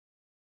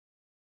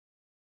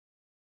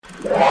Left,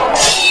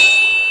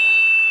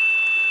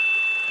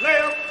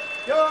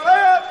 your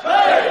left,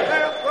 hey.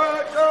 Left,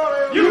 right, your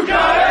left. You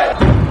got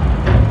it.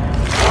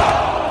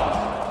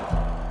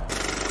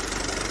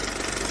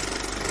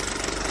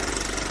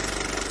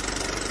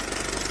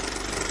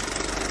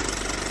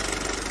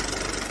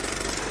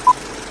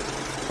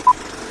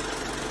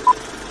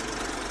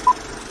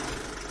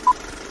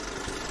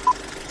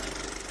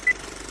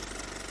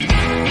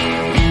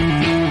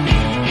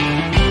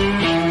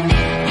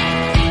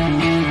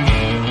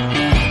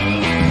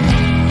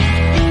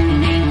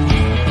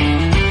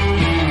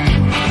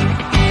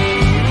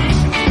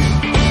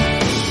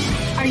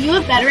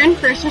 Veteran,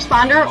 first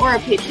responder, or a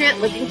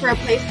patriot looking for a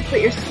place to put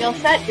your skill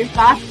set, your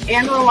thoughts,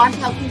 and or want to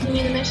help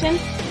continue the mission?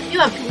 You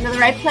have come to the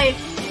right place.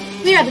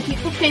 We are the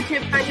People's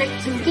Patriot Project,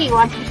 and we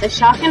want to put the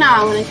shock and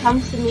awe when it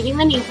comes to meeting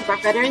the needs of our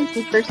veterans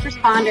and first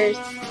responders.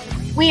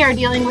 We are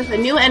dealing with a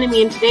new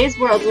enemy in today's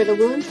world where the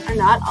wounds are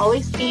not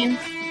always seen.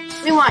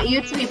 We want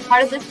you to be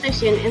part of this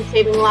mission in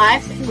saving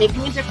lives and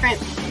making a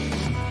difference.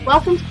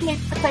 Welcome to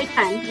Patriot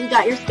Playtime. We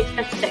got your 6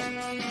 at 6.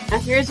 Now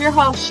here's your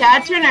host,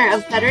 Shad Turner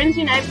of Veterans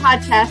Unite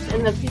Podcast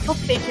and the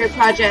People's Patriot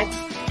Project.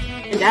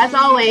 And as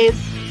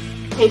always,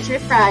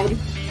 Patriot Pride.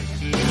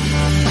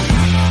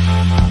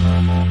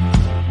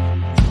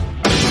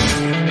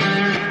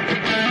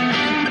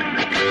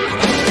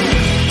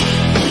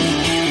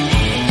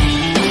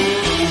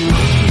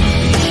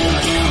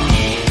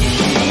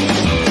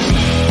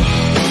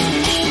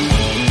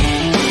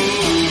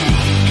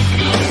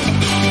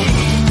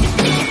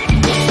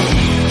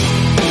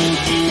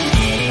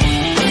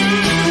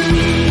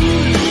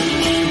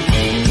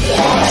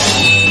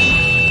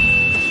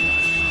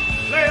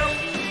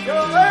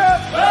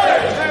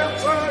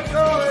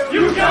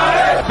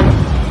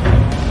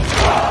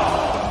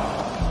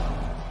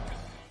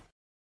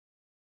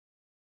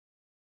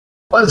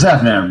 What's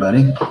happening,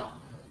 everybody?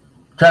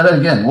 Try that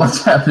again.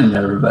 What's happening,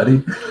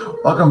 everybody?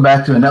 Welcome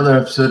back to another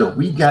episode of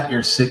We Got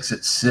Your 6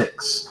 at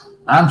 6.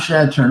 I'm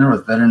Shad Turner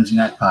with Veterans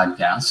Unite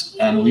Podcast,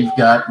 and we've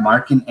got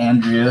Mark and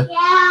Andrea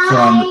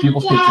from the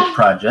People's Patriot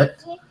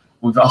Project.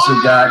 We've also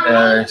got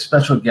a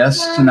special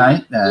guest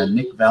tonight,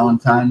 Nick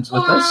Valentine's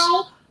with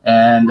us,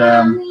 and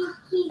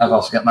I've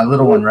also got my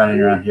little one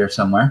running around here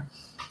somewhere.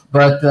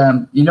 But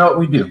you know what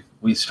we do.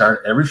 We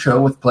start every show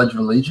with Pledge of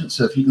Allegiance.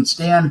 So if you can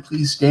stand,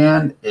 please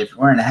stand. If you're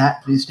wearing a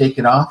hat, please take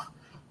it off.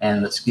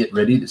 And let's get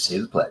ready to say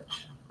the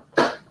pledge.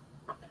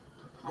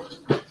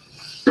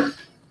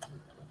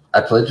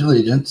 I pledge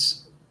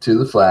allegiance to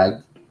the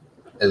flag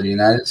of the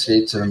United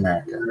States of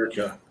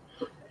America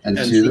and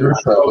to the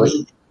republic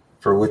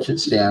for which it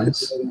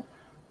stands,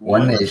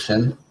 one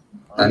nation,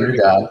 under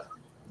God,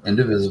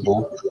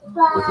 indivisible,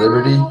 with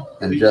liberty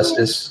and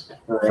justice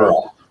for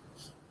all.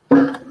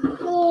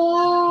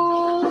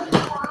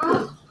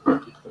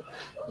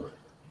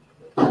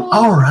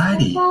 All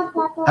righty.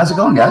 How's it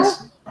going,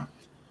 guys?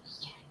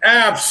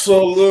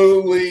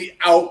 Absolutely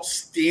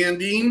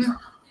outstanding.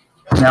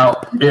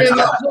 Now, in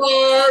the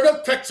heart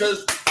of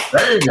Texas.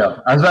 There you go.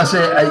 I was about to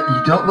say,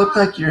 you don't look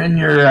like you're in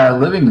your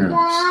living room.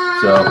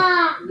 So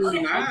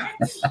we're not.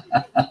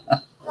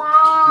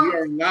 We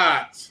are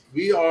not.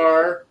 We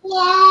are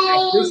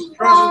at this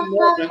present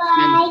moment in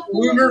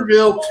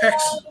Pflugerville,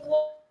 Texas,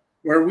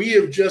 where we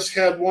have just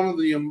had one of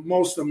the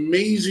most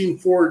amazing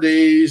 4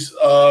 days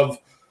of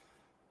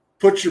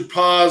put your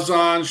paws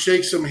on,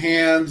 shake some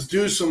hands,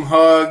 do some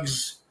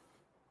hugs,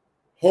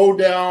 hold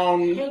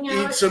down,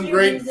 eat some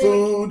great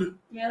food,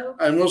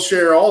 and we'll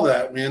share all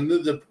that, man.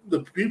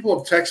 The people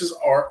of Texas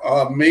are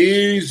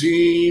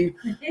amazing,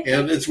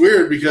 and it's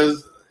weird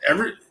because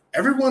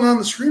everyone on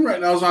the screen right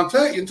now is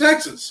in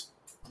Texas.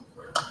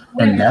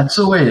 And that's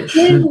the way it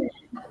should be.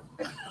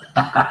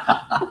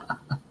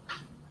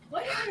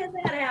 What did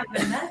that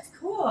happen? That's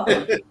cool.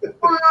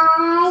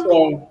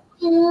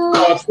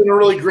 It's been a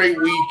really great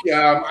week.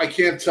 I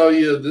can't tell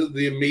you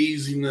the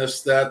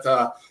amazingness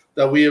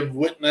that we have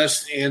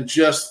witnessed, and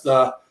just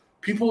amazing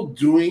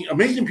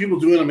people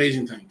doing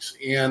amazing things.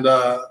 And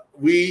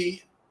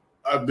we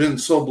have been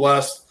so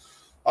blessed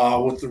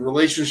with the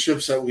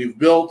relationships that we've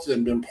built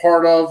and been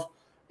part of,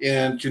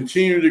 and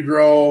continue to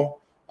grow.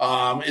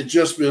 It's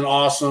just been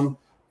awesome.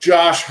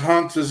 Josh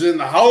Hunt is in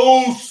the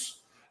house.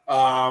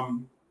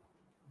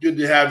 Good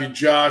to have you,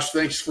 Josh.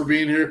 Thanks for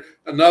being here.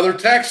 Another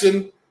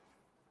Texan.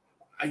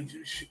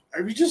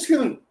 Are we just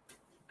gonna?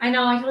 I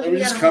know. Are we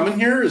just coming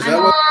here? Is that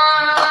what?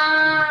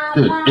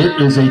 Dude, it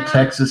is a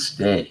Texas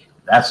day.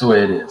 That's the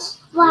way it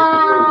is.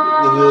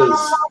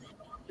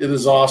 It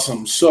is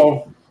awesome.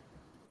 So,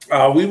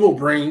 we will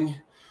bring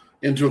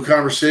into a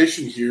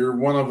conversation here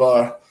one of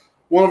our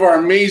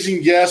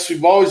amazing guests.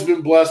 We've always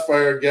been blessed by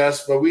our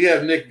guests, but we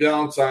have Nick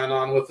Valentine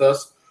on with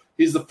us.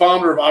 He's the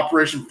founder of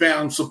Operation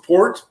Phantom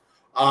Support,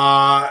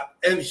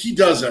 and he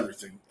does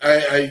everything.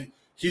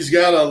 He's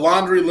got a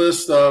laundry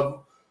list of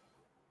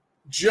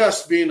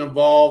just being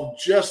involved,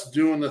 just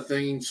doing the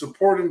thing,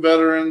 supporting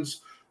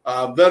veterans,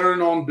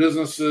 veteran-owned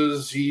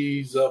businesses.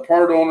 He's a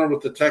part owner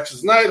with the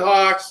Texas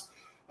Nighthawks.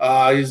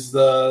 He's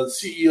the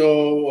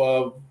CEO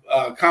of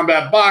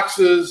Combat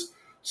Boxes.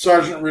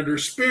 Sergeant Ritter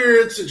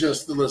Spirits. It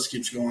just, the list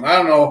keeps going. I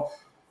don't know.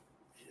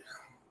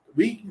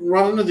 We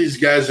run into these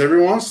guys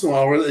every once in a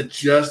while where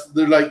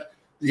they're like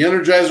the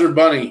Energizer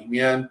Bunny,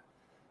 man.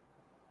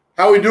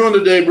 How we doing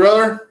today,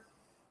 brother?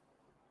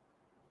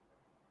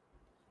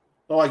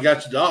 Oh, I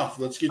got you off.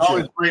 Let's get you.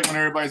 Always great when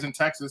everybody's in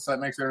Texas. That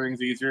makes everything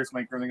easier. It's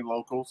making everything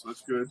local, so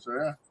that's good.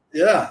 So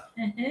yeah.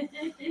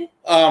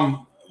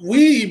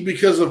 We,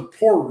 because of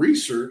poor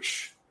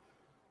research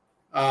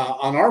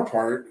on our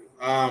part,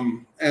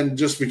 and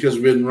just because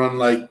we didn't run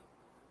like,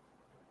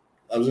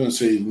 I was going to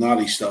say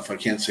naughty stuff. I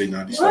can't say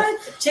naughty stuff.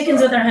 Chickens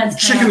with their heads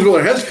cut off. Chickens with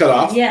their heads cut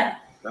off. Yeah.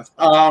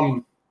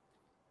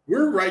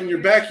 We're right in your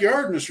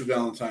backyard, Mr.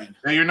 Valentine.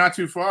 Yeah, you're not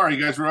too far.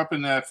 You guys were up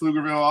in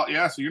Pflugerville.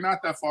 Yeah, so you're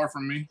not that far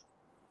from me.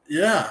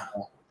 Yeah.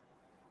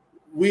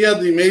 We had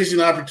the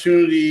amazing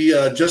opportunity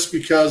just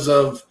because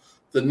of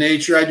the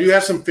nature. I do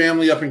have some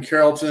family up in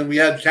Carrollton. We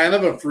had kind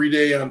of a free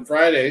day on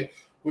Friday,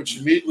 which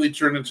immediately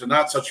turned into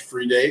not such a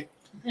free day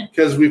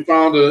because we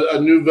found a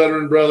new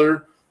veteran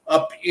brother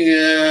up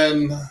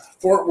in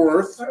Fort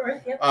Worth.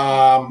 Yep.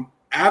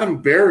 Adam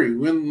Berry,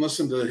 went and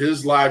listened to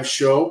his live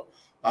show.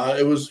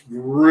 It was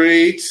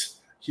great.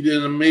 He did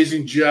an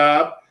amazing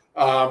job.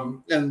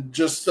 And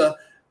just,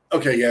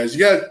 okay, guys, you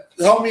got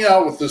to help me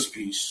out with this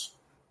piece.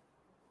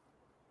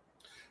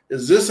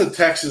 Is this a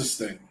Texas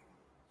thing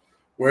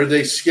where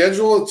they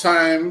schedule a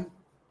time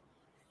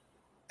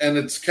and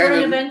it's kind for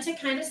of an event to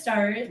kind of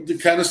start? To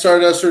kind of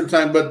start at a certain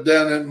time, but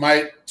then it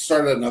might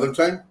start at another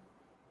time?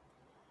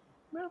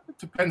 Well, it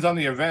depends on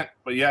the event,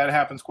 but yeah, it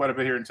happens quite a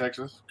bit here in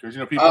Texas because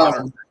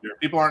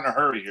people aren't in a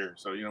hurry here.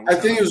 So I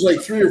think it was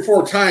like 3 or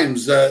 4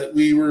 times that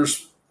we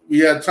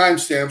had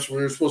timestamps when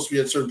we were supposed to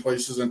be at certain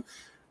places, and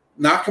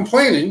not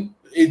complaining.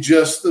 It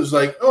just was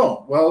like,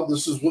 oh well,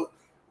 this is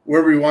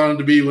where we wanted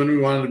to be when we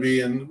wanted to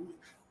be, and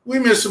we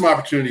missed some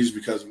opportunities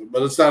because of it.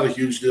 But it's not a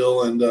huge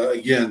deal. And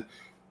again,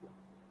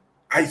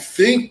 I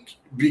think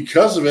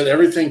because of it,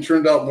 everything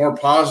turned out more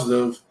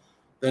positive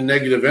than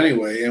negative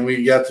anyway. And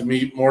we got to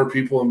meet more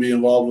people and be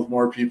involved with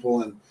more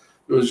people. And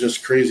it was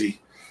just crazy.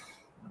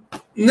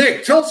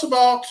 Nick, tell us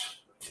about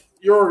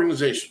your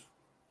organization.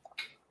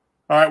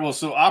 All right. Well,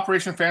 so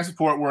Operation Fan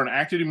Support, we're an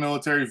active duty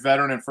military,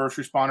 veteran, and first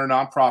responder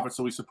nonprofit.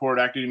 So we support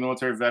active duty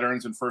military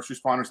veterans and first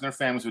responders and their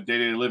families with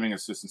day-to-day living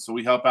assistance. So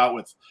we help out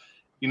with,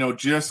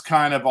 just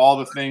kind of all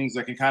the things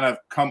that can kind of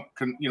come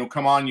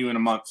on you in a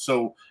month.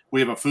 So we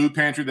have a food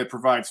pantry that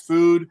provides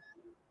food.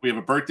 We have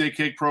a birthday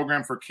cake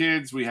program for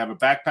kids. We have a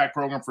backpack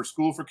program for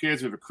school for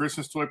kids. We have a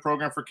Christmas toy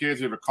program for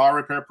kids. We have a car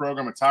repair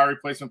program, a tire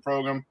replacement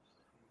program,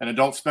 an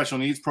adult special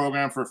needs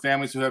program for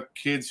families who have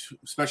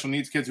special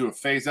needs kids who have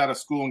phased out of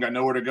school and got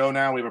nowhere to go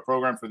now. We have a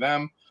program for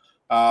them.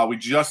 We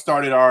just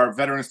started our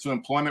Veterans to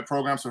Employment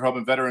program, so we're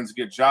helping veterans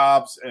get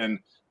jobs and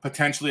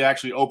potentially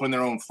actually open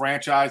their own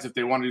franchise if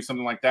they want to do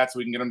something like that, so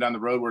we can get them down the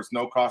road where it's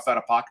no cost out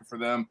of pocket for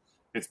them.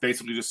 It's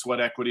basically just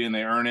sweat equity and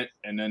they earn it,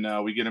 and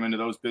then we get them into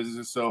those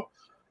businesses. So,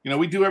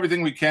 we do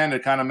everything we can to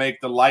kind of make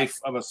the life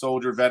of a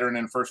soldier, veteran,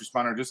 and first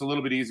responder just a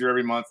little bit easier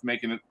every month,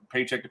 making it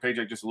paycheck to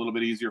paycheck just a little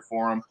bit easier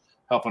for them,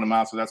 helping them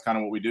out. So that's kind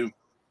of what we do.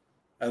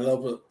 I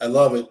love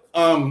it.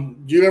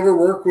 Do you ever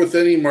work with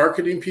any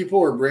marketing people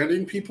or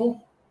branding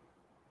people?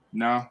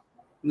 No.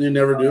 You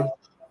never do?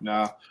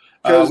 No.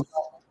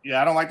 Yeah,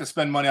 I don't like to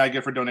spend money I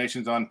get for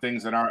donations on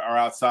things that are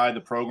outside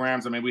the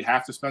programs. I mean, we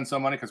have to spend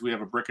some money because we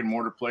have a brick and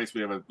mortar place.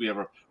 We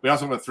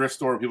also have a thrift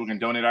store where people can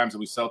donate items,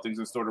 and we sell things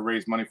in the store to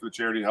raise money for the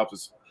charity to help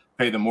us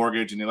pay the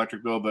mortgage and the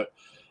electric bill. But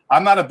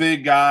I'm not a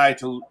big guy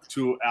to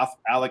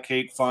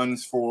allocate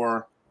funds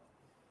for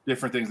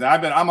different things.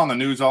 I'm on the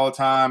news all the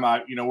time.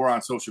 We're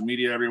on social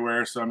media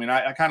everywhere. So I mean,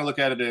 I kind of look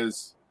at it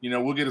as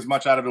we'll get as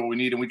much out of it what we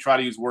need, and we try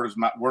to use word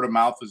of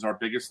mouth as our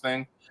biggest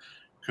thing.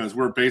 Because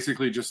we're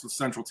basically just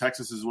Central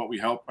Texas is what we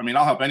help. I mean,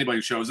 I'll help anybody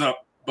who shows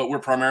up, but we're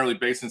primarily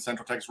based in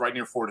Central Texas, right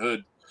near Fort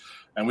Hood.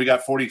 And we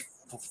got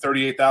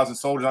 38,000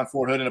 soldiers on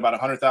Fort Hood and about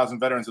 100,000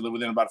 veterans that live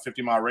within about a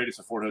 50-mile radius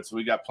of Fort Hood. So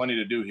we got plenty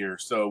to do here.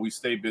 So we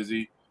stay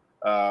busy,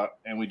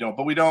 and we don't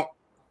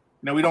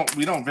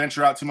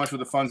venture out too much with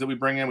the funds that we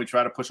bring in. We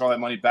try to push all that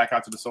money back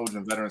out to the soldiers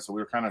and veterans. So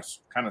we're I'm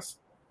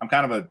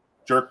kind of a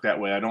jerk that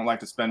way. I don't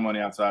like to spend money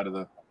outside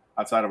of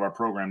our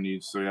program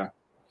needs. So yeah.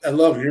 I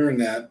love hearing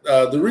that.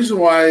 The reason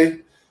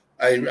why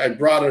I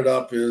brought it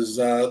up is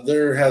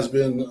there has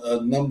been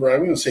a number,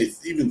 I'm going to say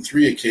even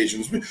 3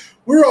 occasions.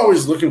 We're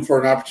always looking for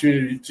an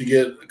opportunity to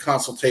get a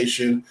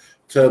consultation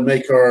to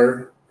make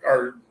our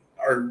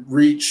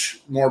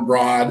reach more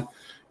broad.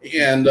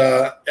 And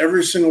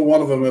every single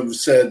one of them have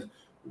said,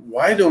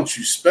 why don't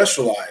you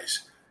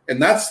specialize? And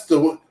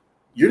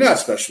you're not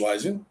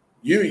specializing.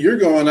 You're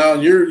going out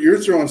and you're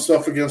throwing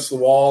stuff against the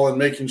wall and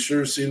making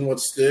sure, seeing what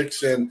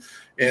sticks. And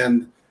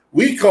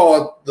we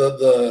call it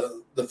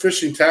the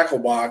fishing tackle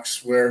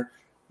box, where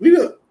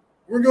we're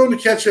going to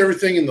catch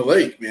everything in the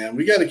lake, man.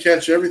 We got to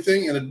catch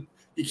everything, and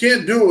you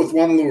can't do it with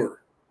one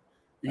lure.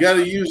 You got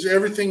to use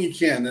everything you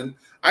can, and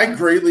I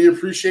greatly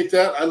appreciate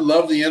that. I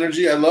love the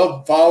energy. I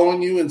love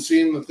following you and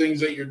seeing the things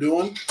that you're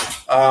doing.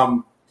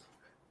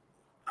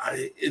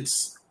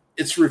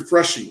 It's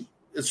refreshing.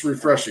 It's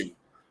refreshing.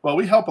 Well,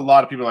 we help a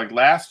lot of people. Like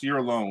last year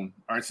alone,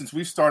 all right, since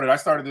we started, I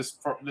started this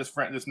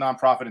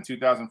nonprofit in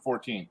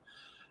 2014.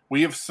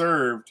 We have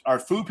served, our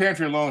food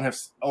pantry alone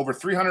has over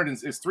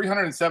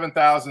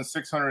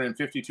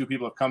 307,652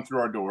 people have come through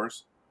our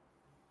doors.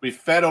 We've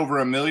fed over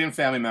 1 million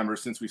family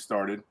members since we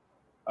started.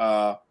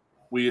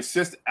 We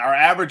assist, our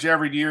average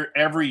every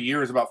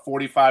year is about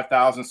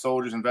 45,000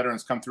 soldiers and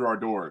veterans come through our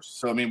doors.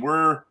 So, I mean,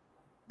 we're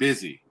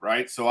busy,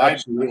 right? So like I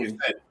said,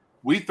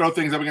 we throw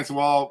things up against the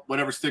wall,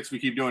 whatever sticks we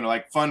keep doing,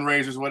 like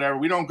fundraisers, whatever.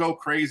 We don't go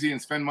crazy and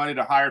spend money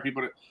to hire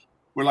people.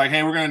 We're like,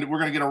 hey, we're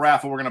gonna get a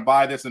raffle. We're gonna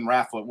buy this and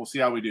raffle it. We'll see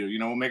how we do.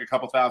 We'll make a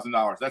couple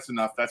 $1,000s. That's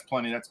enough. That's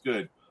plenty. That's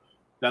good.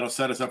 That'll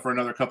set us up for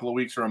another couple of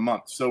weeks or a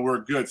month. So we're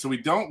good. So we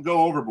don't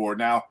go overboard.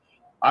 Now,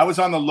 I was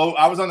on the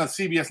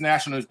CBS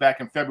National News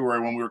back in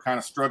February when we were kind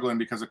of struggling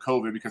because of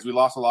COVID, because we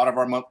lost a lot of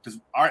our money.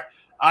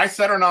 I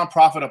set our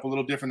nonprofit up a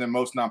little different than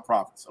most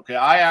nonprofits. Okay,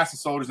 I asked the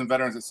soldiers and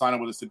veterans that sign up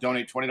with us to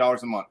donate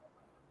 $20 a month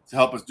to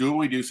help us do what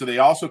we do, so they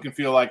also can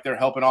feel like they're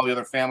helping all the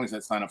other families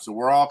that sign up. So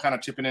we're all kind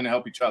of chipping in to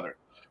help each other.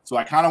 So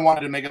I kind of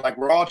wanted to make it like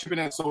we're all chipping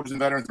in as soldiers and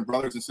veterans and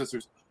brothers and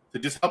sisters to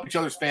just help each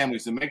other's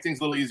families and make things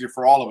a little easier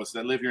for all of us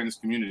that live here in this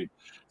community.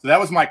 So that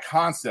was my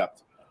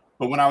concept.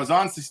 But when I was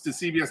on the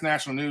CBS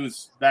National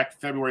News back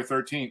February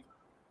 13th,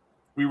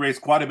 we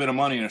raised quite a bit of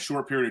money in a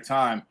short period of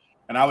time,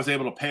 and I was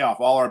able to pay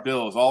off all our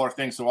bills, all our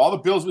things. So all the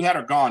bills we had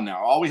are gone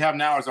now. All we have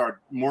now is our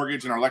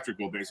mortgage and our electric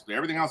bill, basically.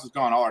 Everything else is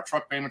gone. All our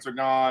truck payments are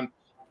gone.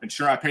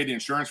 I paid the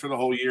insurance for the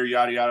whole year,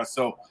 yada, yada.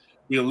 So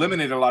we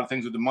eliminated a lot of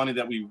things with the money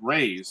that we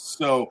raised.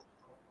 So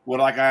what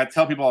I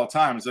tell people all the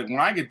time is like when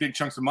I get big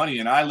chunks of money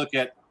and I look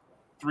at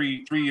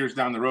three years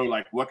down the road,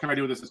 like what can I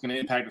do with this that's going to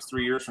impact us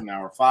 3 years from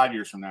now or 5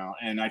 years from now?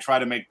 And I try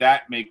to make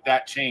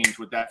that change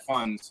with that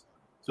funds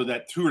so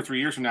that 2 or 3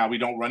 years from now we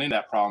don't run into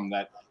that problem.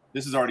 That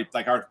this is already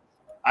like I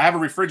have a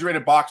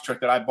refrigerated box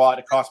truck that I bought.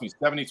 It cost me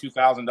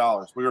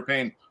 $72,000. We were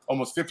paying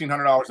almost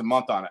 $1,500 a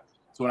month on it.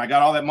 So when I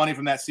got all that money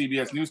from that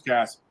CBS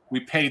newscast, we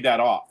paid that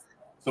off.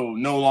 So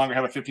no longer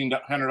have a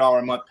 $1,500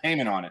 a month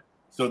payment on it.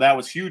 So that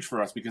was huge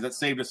for us because that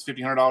saved us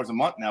 $1,500 a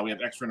month. Now we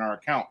have extra in our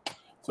account.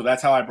 So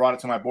that's how I brought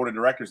it to my board of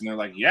directors. And they're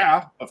like,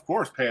 yeah, of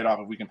course, pay it off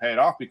if we can pay it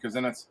off, because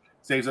then it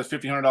saves us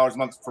 $1,500 a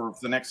month for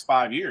the next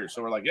 5 years.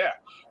 So we're like, yeah.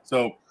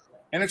 So,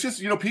 and it's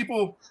just,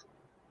 people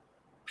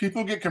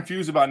get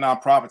confused about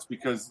nonprofits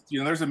because,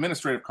 there's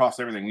administrative costs,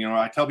 everything.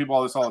 I tell people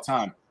all this all the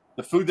time.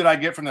 The food that I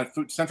get from the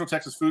Central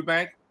Texas Food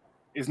Bank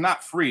is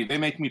not free. They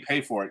make me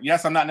pay for it.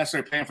 Yes, I'm not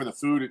necessarily paying for the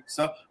food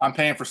itself. I'm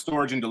paying for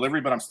storage and delivery,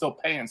 but I'm still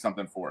paying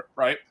something for it,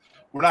 right?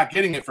 We're not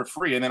getting it for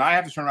free. And then I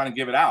have to turn around and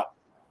give it out.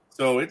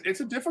 So it's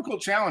a difficult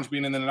challenge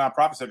being in the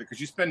nonprofit sector because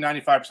you spend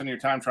 95% of your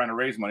time trying to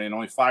raise money and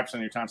only 5%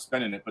 of your time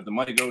spending it, but the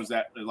money goes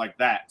like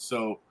that.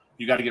 So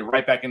you got to get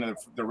right back into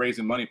the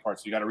raising money part.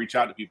 So you got to reach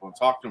out to people and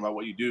talk to them about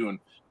what you do and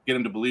get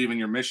them to believe in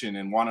your mission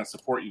and want to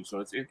support you.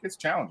 So it's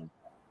challenging.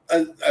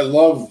 I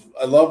love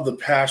the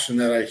passion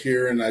that I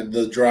hear and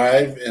the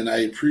drive, and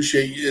I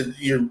appreciate you.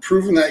 You're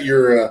proving that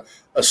you're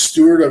a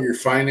steward of your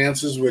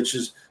finances, which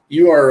is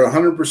you are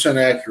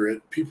 100%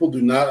 accurate. People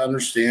do not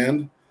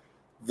understand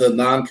the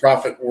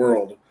nonprofit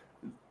world.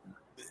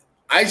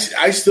 I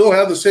still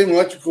have the same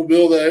electrical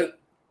bill that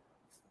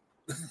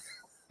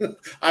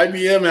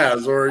IBM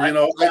has, or I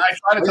try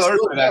to tell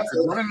everybody that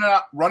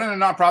running a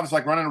nonprofit is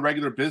like running a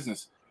regular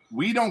business.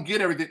 We don't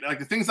get everything, like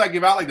the things I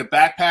give out, like the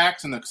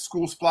backpacks and the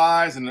school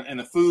supplies and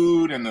the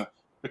food and the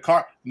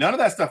car. None of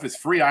that stuff is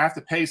free. I have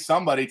to pay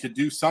somebody to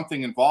do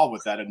something involved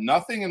with that. And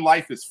nothing in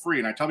life is free.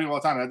 And I tell people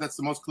all the time, that's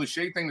the most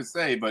cliche thing to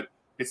say, but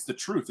it's the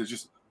truth. It's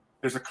just,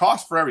 there's a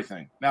cost for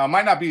everything. Now, it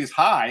might not be as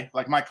high.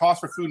 Like my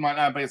cost for food might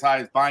not be as high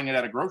as buying it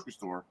at a grocery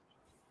store.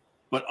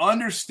 But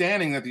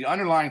understanding that the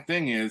underlying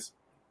thing is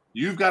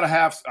I've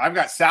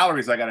got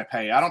salaries I got to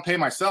pay. I don't pay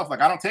myself.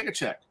 Like I don't take a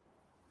check.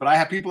 But I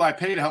have people I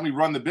pay to help me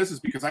run the business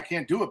because I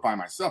can't do it by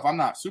myself. I'm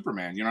not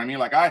Superman. You know what I mean?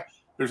 Like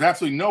there's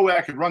absolutely no way I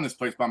could run this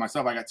place by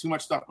myself. I got too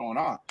much stuff going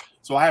on.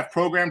 So I have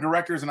program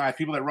directors and I have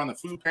people that run the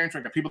food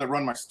pantry. I got people that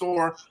run my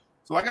store.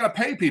 So I got to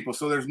pay people.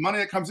 So there's money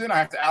that comes in. I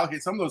have to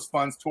allocate some of those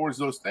funds towards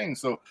those things.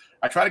 So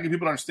I try to get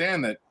people to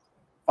understand that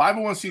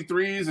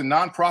 501c3s and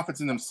nonprofits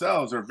in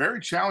themselves are very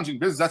challenging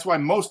business. That's why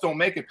most don't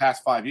make it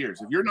past 5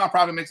 years. If your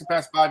nonprofit makes it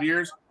past 5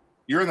 years,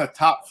 you're in the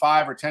top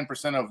 5 or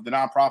 10% of the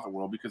nonprofit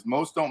world because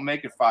most don't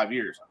make it 5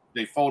 years.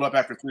 They fold up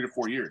after 3 to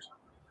 4 years.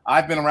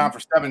 I've been around for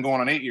 7 going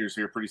on 8 years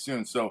here pretty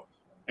soon. So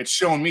it's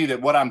shown me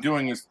that what I'm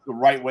doing is the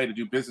right way to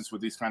do business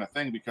with these kind of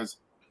things because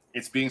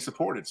it's being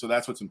supported. So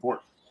that's what's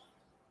important.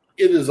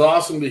 It is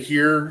awesome to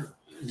hear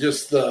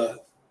just the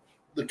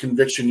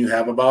conviction you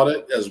have about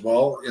it as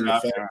well. And the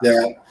fact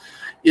that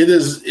it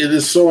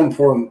is so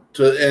important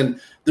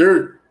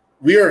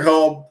we are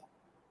held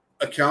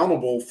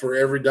accountable for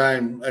every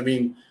dime. I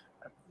mean,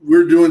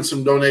 we're doing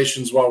some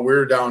donations while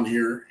we're down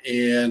here,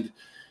 and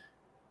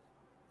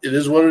it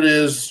is what it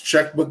is.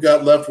 Checkbook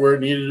got left where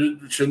it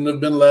needed it, shouldn't have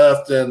been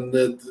left, and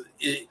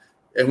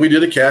we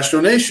did a cash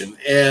donation.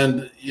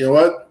 And you know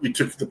what? We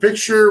took the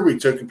picture. We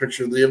took a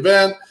picture of the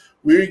event.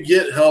 We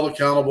get held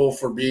accountable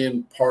for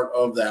being part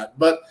of that.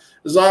 But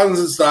as long as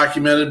it's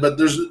documented. But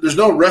there's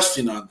no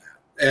resting on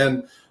that.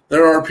 And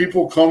there are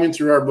people combing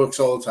through our books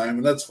all the time,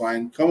 and that's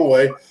fine. Come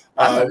away.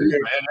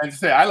 And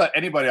say, I let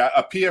anybody,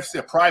 a PFC,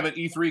 a private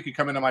E3 could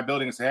come into my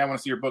building and say, hey, I want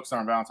to see your books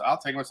on Valentine. I'll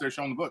take them upstairs,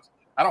 show them the books.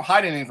 I don't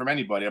hide anything from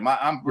anybody. I'm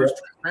as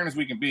transparent as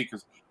we can be,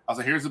 because I'll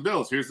say, here's the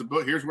bills, here's the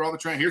book, here's where all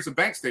the here's the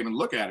bank statement.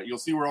 Look at it. You'll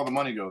see where all the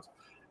money goes.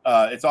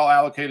 It's all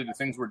allocated to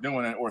things we're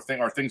doing or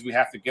things we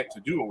have to get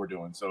to do what we're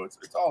doing. So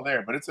it's all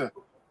there, but it's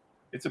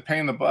a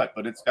pain in the butt,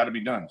 but it's got to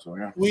be done. So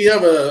yeah, we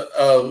have a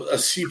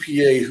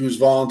CPA who's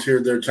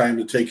volunteered their time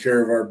to take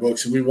care of our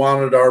books, and we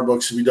wanted our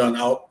books to be done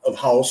out of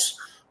house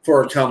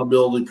for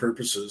accountability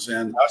purposes.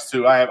 And us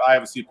too. I have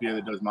a CPA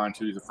that does mine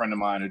too. He's a friend of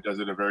mine who does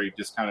it at a very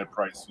discounted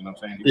price. You know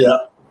what I'm saying?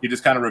 He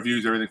just kind of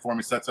reviews everything for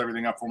me, sets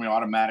everything up for me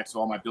automatic,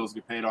 so all my bills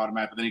get paid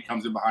automatic. But then he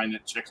comes in behind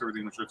it, checks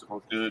everything, make sure it's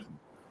all good.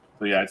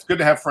 So yeah, it's good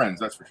to have friends.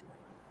 That's for sure.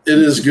 It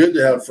is good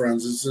to have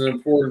friends. It's an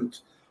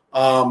important.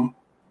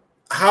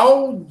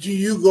 How do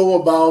you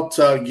go about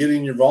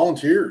getting your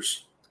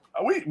volunteers?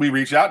 We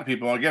reach out to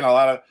people. Again, a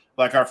lot of,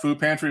 like our food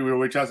pantry, we'll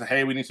reach out and say,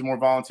 hey, we need some more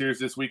volunteers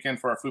this weekend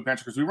for our food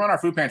pantry, because we run our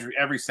food pantry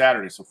every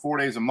Saturday. So 4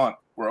 days a month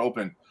we're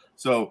open.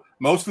 So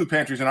most food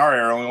pantries in our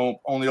area are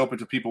only open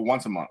to people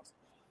once a month.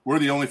 We're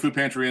the only food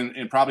pantry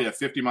in probably a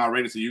 50-mile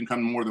radius that you can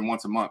come more than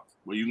once a month,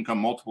 where you can come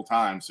multiple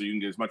times so you can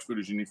get as much food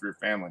as you need for your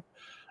family.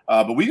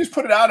 But we just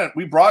put it out and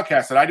we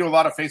broadcast it. I do a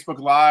lot of Facebook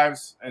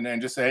Lives and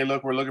then just say, hey,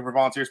 look, we're looking for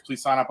volunteers.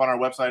 Please sign up on our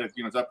website.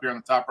 It's up here in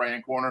the top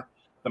right-hand corner.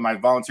 Then my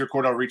volunteer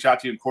coordinator will reach out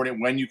to you and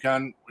coordinate when you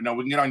can. We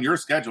can get on your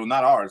schedule,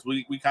 not ours.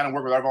 We kind of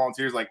work with our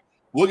volunteers. Like,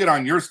 we'll get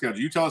on your schedule.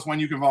 You tell us when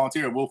you can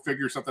volunteer. We'll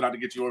figure something out to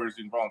get you over so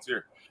you can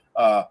volunteer.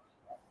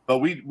 But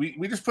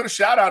we just put a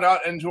shout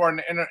out into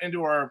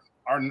our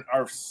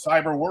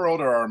cyber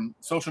world or our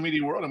social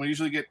media world, and we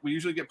usually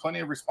get plenty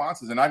of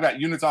responses. And I've got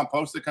units on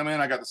post that come in.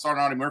 I got the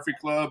Sergeant Artie Murphy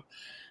Club.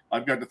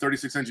 I've got the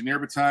 36th Engineer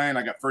Battalion.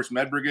 I got 1st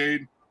Med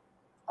Brigade.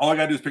 All I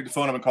got to do is pick the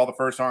phone up and call the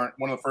first sergeant,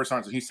 one of the first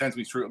sergeants, and he sends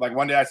me through. Like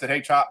one day I said,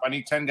 hey, Chop, I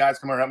need 10 guys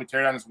to come over and help me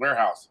tear down this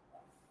warehouse.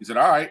 He said,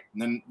 all right.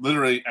 And then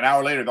literally an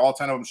hour later, all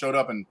 10 of them showed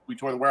up, and we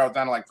tore the warehouse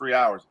down in like 3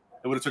 hours.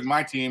 It would have took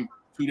my team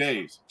 2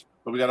 days,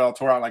 but we got it all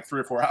tore out in like 3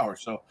 or 4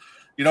 hours. So,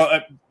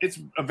 it's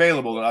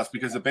available to us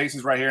because the base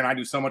is right here, and I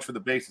do so much for the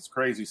base. It's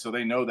crazy. So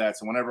they know that.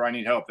 So whenever I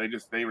need help,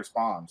 they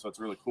respond. So it's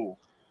really cool.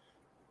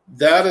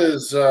 That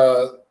is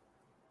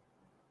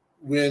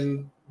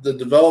when the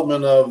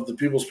development of the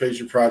People's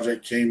Patriot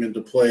Project came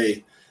into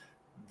play.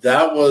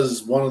 That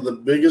was one of the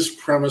biggest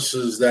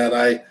premises that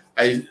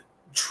I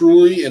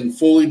truly and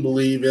fully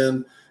believe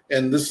in.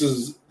 And this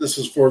is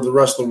for the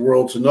rest of the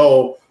world to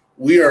know.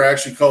 We are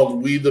actually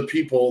called We the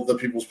People, the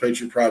People's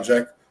Patriot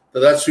Project.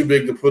 That's too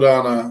big to put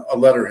on a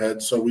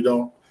letterhead, so we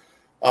don't.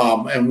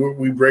 And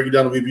we break it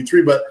down to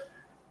VP3. But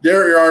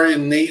there are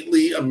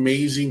innately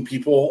amazing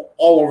people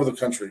all over the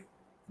country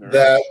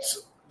that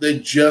they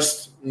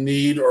just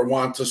need or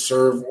want to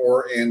serve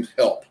and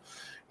help.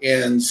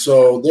 And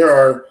so there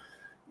are,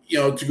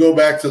 to go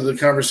back to the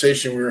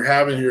conversation we were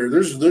having here,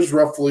 there's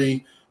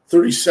roughly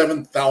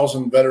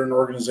 37,000 veteran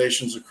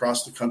organizations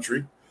across the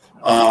country.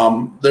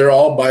 They're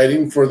all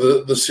biting for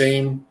the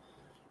same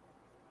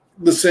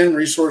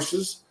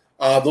resources.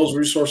 Those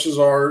resources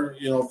are,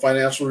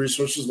 financial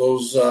resources.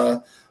 Those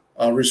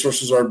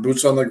resources are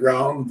boots on the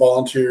ground,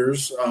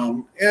 volunteers,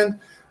 and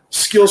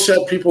skill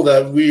set people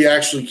that we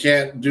actually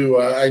can't do.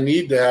 I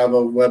need to have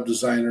a web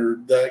designer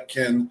that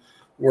can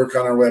work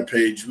on our web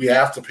page. We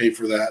have to pay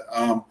for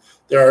that.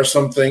 There are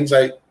some things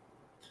I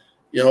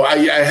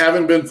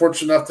haven't been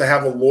fortunate enough to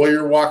have a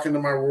lawyer walk into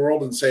my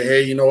world and say,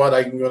 hey, you know what,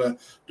 I'm going to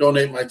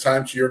donate my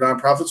time to your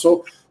nonprofit.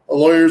 So a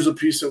lawyer is a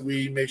piece that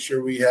we make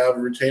sure we have a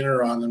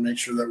retainer on and make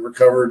sure that we're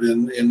covered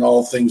in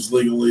all things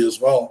legally as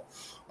well.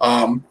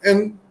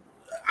 And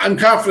I'm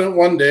confident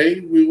one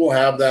day we will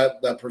have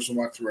that person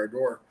walk through our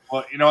door.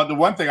 Well, the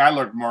one thing I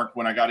learned, Mark,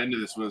 when I got into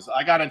this was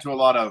I got into a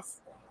lot of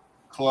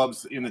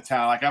clubs in the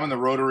town. Like I'm in the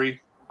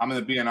Rotary, I'm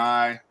in the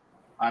BNI,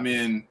 I'm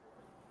in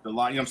the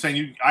line.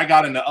 I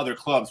got into other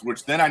clubs,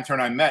 which then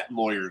I met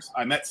lawyers,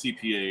 I met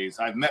CPAs,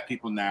 I've met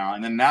people now,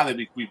 and then now that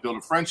we build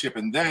a friendship.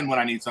 And then when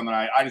I need something,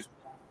 I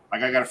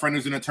got a friend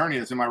who's an attorney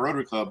that's in my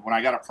Rotary club. When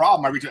I got a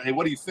problem, I reach out, hey,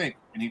 what do you think?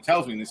 And he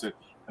tells me, and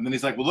then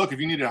he's like, well, look, if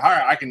you need to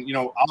hire, I can,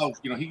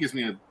 he gives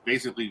me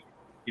basically,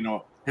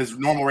 his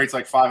normal rate's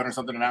like $500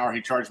 something an hour. He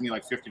charged me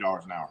like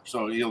 $50 an hour.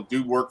 So he'll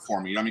do work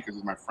for me, because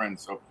he's my friend.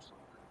 So,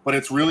 but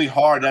it's really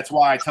hard. That's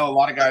why I tell a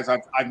lot of guys,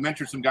 I've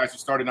mentored some guys who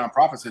started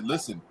nonprofits, said,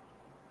 listen,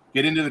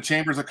 get into the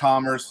chambers of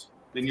commerce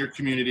in your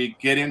community,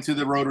 get into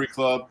the Rotary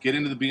Club, get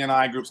into the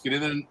BNI groups, get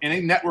into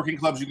any networking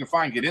clubs you can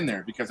find, get in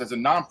there. Because as a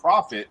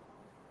nonprofit,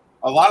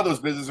 a lot of those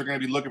businesses are going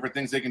to be looking for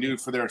things they can do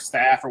for their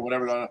staff or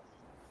whatever.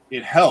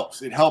 It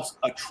helps. It helps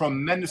a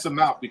tremendous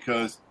amount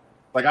because,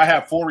 like, I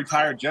have 4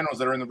 retired generals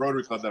that are in the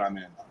Rotary Club that I'm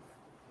in.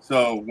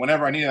 So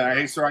whenever I need it,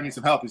 hey, sir, I need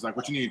some help. He's like,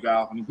 what you need,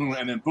 Val? And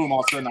then boom, all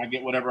of a sudden I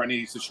get whatever I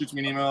need. So shoots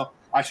me an email.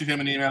 I shoot him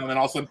an email. And then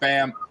all of a sudden,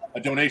 bam, a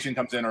donation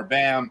comes in or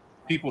bam,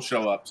 people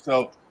show up.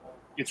 So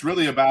it's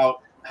really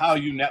about how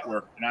you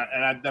network.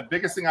 And the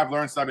biggest thing I've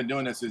learned since I've been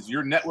doing this is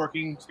your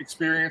networking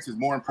experience is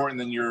more important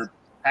than your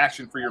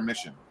passion for your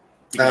mission.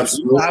 Because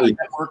Absolutely.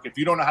 if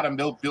you don't know how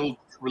to build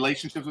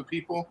relationships with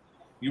people,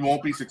 you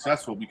won't be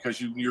successful because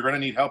you're going to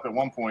need help at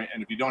one point.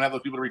 And if you don't have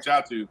those people to reach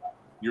out to,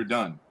 you're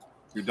done.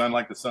 You're done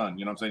like the sun.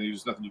 You know what I'm saying?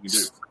 There's nothing you can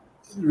do.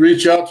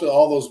 Reach out to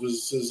all those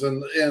businesses.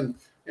 And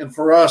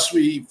for us,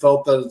 we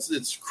felt that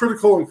it's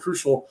critical and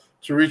crucial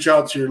to reach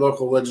out to your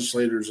local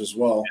legislators as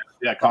well.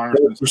 Yeah,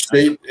 Congress. For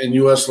state and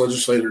U.S.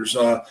 legislators.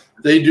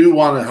 They do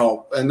want to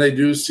help, and they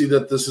do see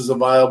that this is a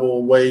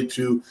viable way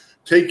to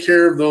take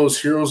care of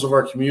those heroes of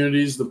our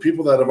communities, the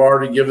people that have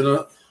already given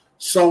it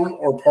some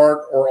or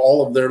part or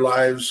all of their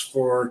lives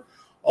for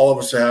all of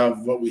us to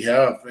have what we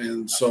have.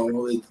 And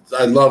so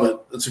I love it.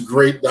 It's a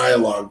great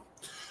dialogue.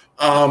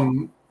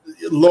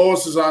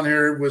 Lois is on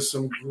here with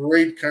some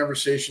great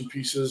conversation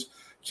pieces.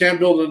 Can't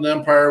build an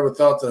empire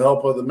without the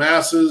help of the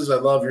masses. I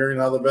love hearing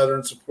how the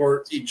veterans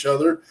support each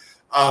other.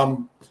 I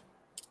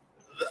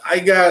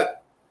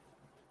got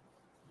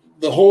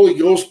the Holy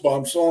Ghost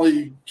bumps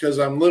only because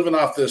I'm living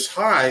off this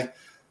high.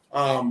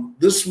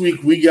 This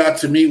week we got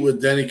to meet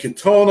with Denny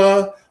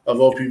Katona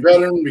of OP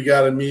Veteran. We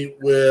got to meet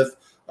with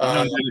I've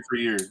known Denny for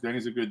years.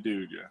 Denny's a good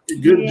dude. Yeah,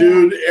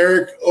 dude.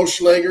 Erik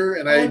Oligschlager,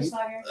 and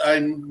I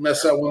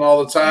mess that one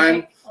all the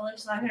time.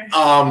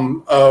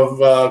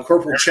 Of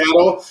Corporal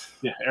Chatto.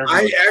 Yeah,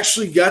 I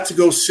actually got to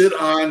go sit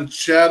on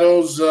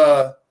Chatto's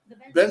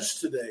bench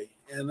today,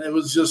 and it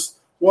was just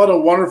what a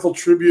wonderful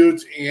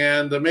tribute.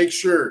 And to make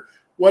sure,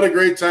 what a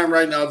great time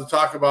right now to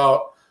talk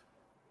about.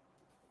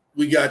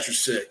 We got your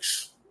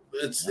six.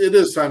 It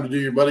is time to do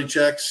your buddy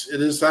checks.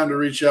 It is time to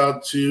reach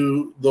out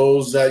to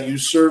those that you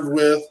serve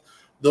with,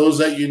 those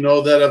that you know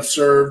that have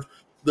served,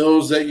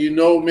 those that you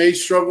know may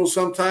struggle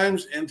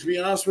sometimes. And to be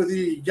honest with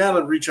you, you got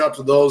to reach out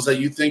to those that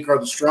you think are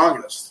the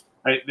strongest.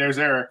 Hey, there's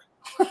Erik.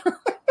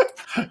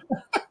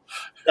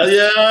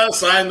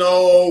 Yes, I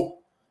know.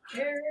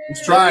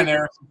 He's trying,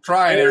 Erik. I'm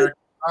trying, Erik.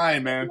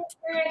 Trying, man.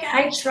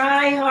 I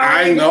try hard.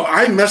 I know.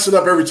 I mess it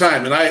up every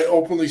time, and I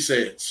openly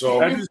say it. So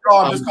just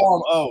call him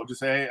O. Just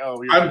say, hey,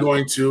 O. I'm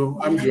going to.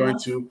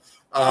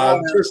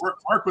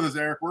 Work with us,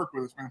 Erik. Work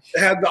with us, man.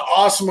 Had the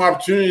awesome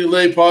opportunity to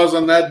lay paws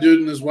on that dude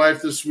and his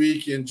wife this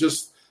week, and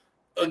just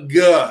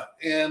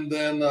and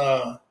then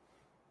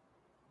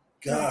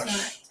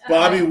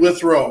Bobby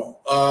Withrow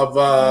of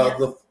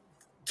the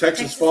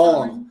Texas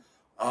Fallen.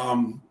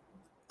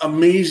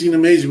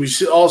 Amazing. We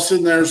all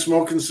sitting there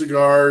smoking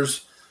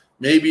cigars,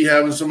 maybe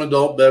having some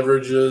adult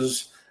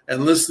beverages,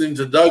 and listening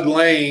to Doug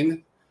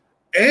Lane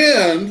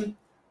and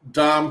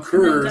Dom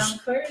Cours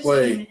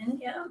play.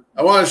 Yeah.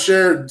 I want to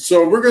share.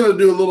 So we're going to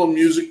do a little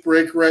music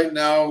break right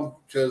now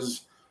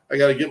because I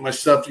got to get my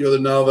stuff together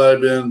now that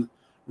I've been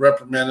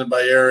reprimanded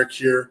by Erik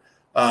here.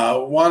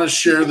 Want to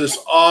share this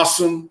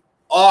awesome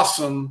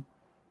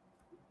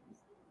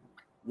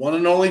one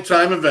and only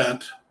time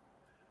event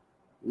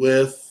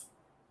with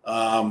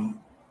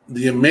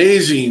the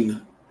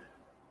amazing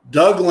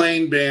Doug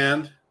Lane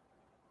Band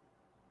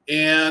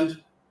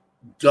and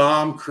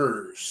Dom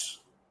Cours.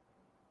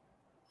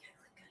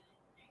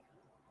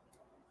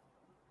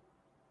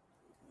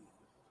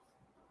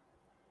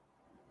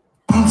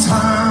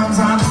 Sometimes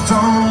I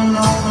don't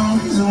know the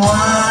reason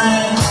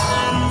why.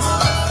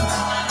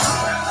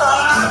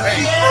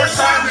 Hey, first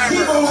time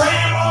ever.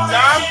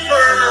 Dom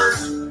Cours,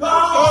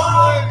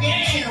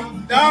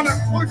 down in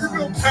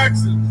Pflugerville,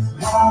 Texas.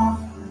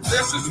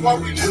 This is what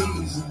we do.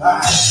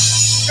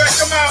 Check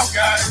them out,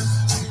 guys.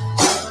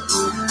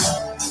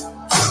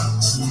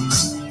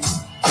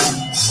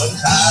 One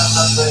time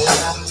I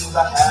said I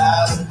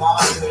had a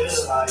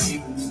bottle, I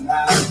even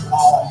had a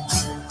call.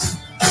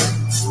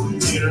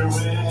 Hit her with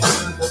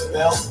the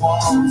belt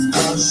walls,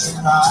 cause she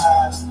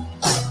cried.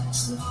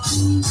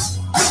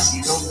 She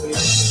don't think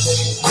to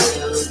take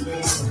care of me.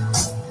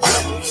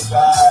 Take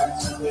back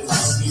to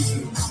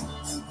Tennessee.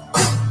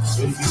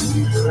 If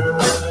you hear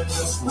her,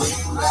 just wait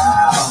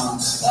around.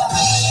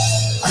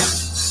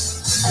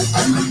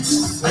 If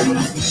you say you're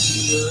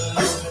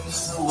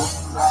just wait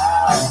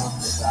around.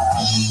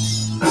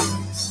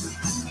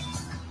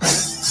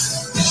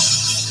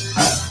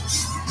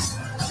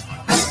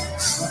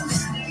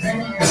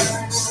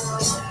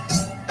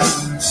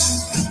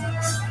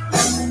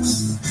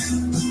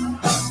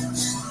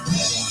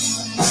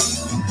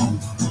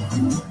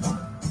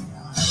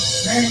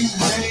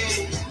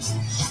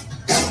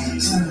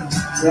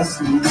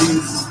 Just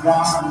release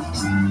gone.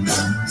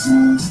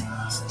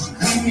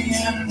 Keep me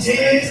in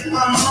dead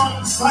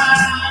on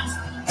fire.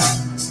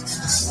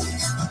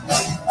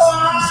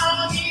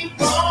 Oh,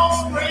 keep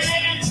on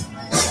praying.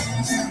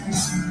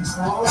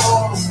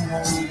 Oh,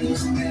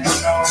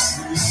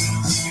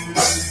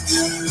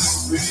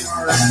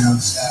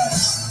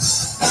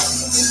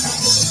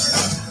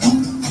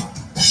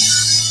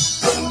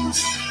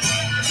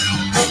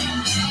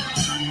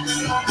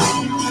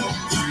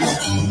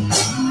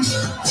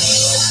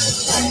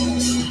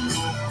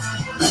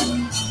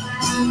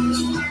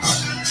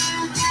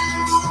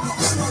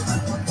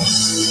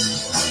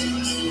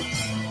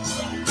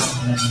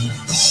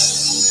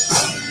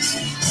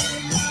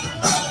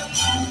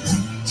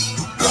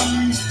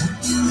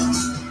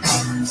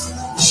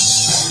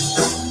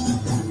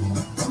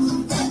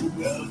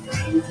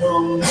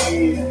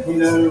 You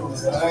know,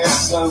 there's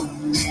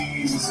some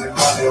easy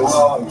money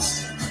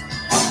was.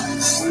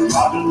 We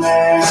robbed a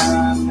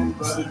man,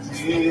 but it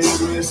did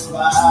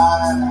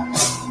reply.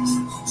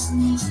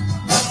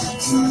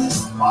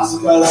 Boss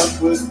got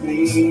up with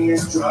me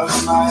and drug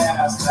my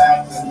ass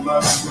back to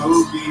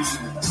Buffalo Beach.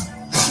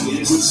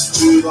 It was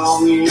 2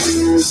 long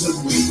years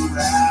of waiting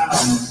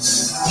around.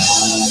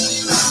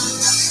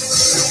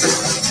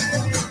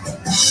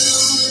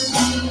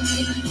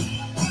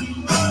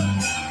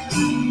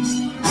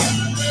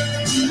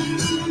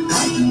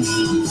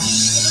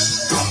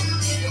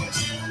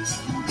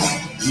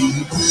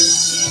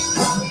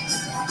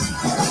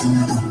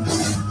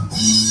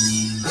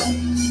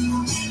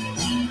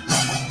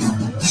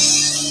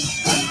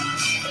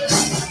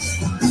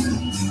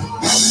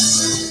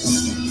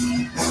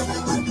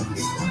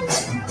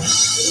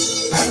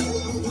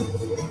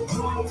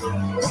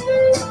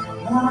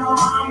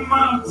 I'm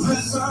a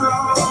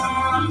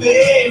prisoner,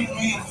 baby,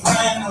 me a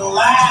friend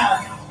alive.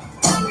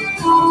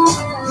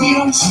 He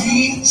don't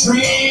cheat,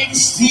 drink,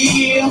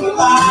 steal,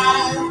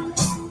 lie.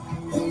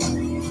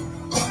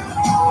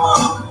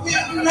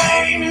 His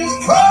name is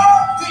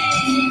Courtney.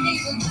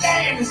 He's the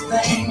damnedest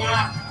thing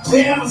I've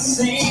ever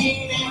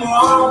seen. And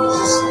I'm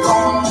just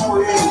gonna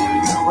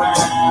wait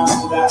around.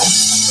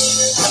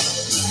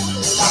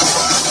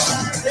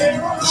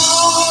 They're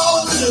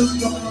all just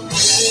gonna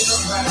wait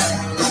around.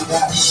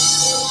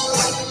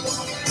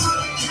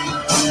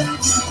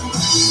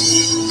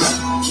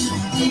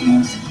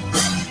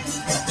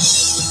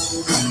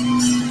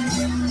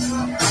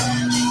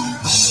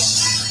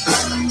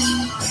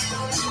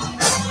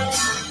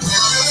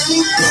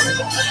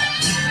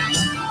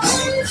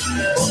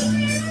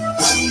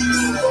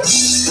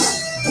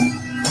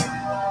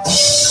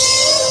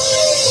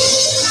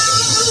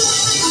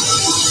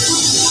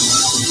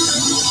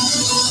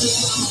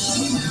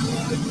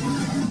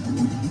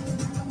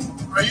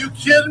 Are you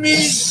kidding me?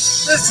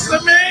 This is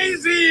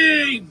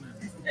amazing.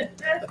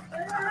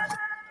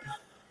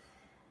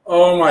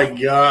 Oh my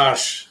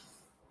gosh.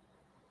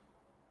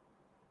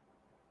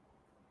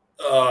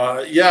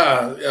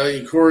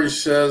 Corey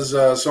says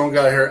someone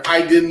got here.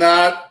 I did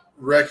not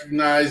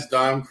recognize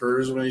Dom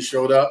Cours when he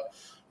showed up.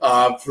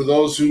 For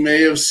those who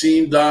may have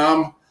seen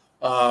Dom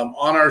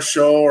on our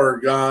show or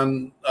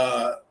gone,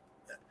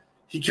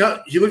 he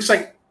looks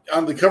like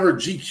on the cover of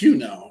GQ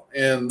now,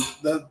 and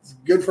that's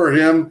good for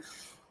him.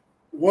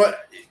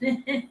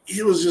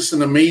 It was just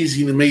an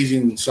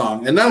amazing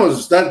song, and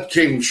that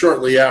came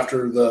shortly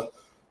after the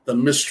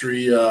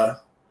mystery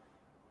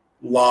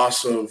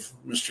loss of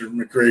Mr.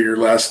 McGregor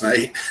last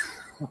night,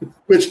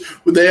 which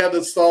they had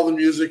to stall the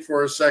music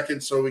for a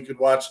second so we could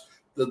watch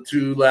the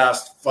 2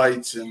 last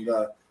fights, and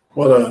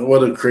what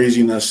a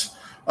craziness.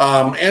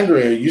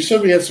 Andrea, you said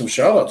we had some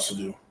shout outs to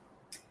do.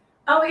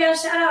 Oh, we got a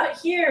shout out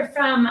here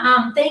from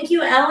thank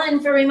you,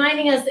 Ellen, for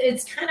reminding us.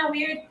 It's kind of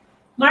weird.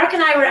 Mark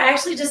and I were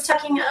actually just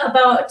talking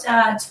about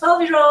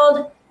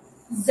 12-year-old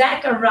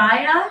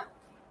Zachariah,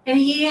 and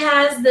he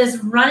has this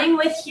Running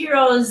with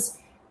Heroes.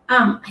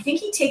 I think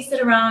he takes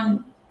it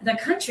around the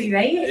country,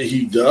 right?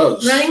 He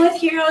does. Running with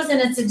Heroes, and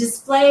it's a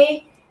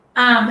display.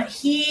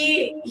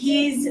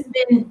 He's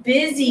been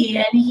busy,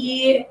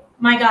 and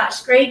my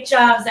gosh, great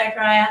job,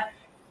 Zachariah.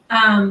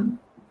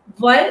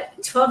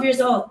 12 years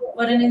old.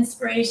 What an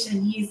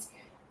inspiration. He's,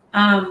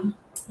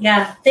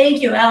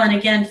 thank you, Ellen,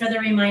 again, for the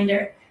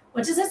reminder.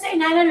 What does it say?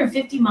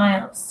 950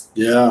 miles.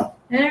 Yeah.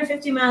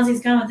 950 miles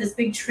he's gone with this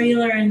big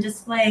trailer and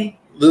display.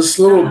 This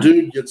little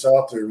dude gets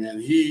out there,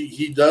 man.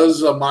 He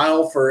does a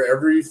mile for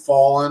every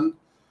fallen.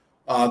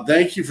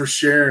 Thank you for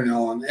sharing,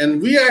 Ellen.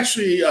 And we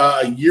actually,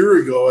 a year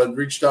ago, had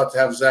reached out to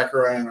have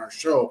Zachariah on our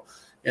show.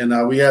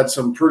 And we had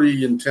some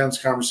pretty intense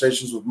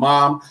conversations with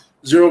Mom.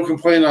 Zero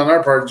complaint on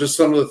our part, just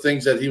some of the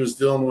things that he was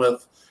dealing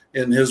with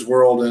in his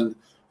world. And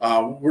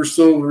we're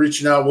still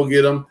reaching out. We'll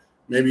get him.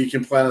 Maybe you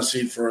can plant a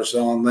seed for us,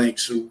 Ellen.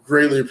 Thanks. We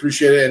greatly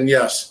appreciate it. And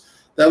yes,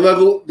 that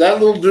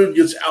little dude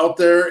gets out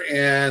there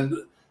and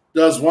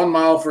does 1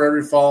 mile for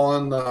every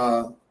fallen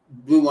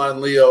Blue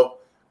Line Leo.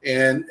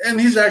 And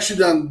he's actually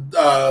done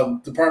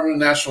Department of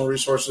National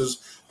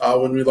Resources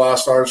when we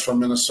lost ours from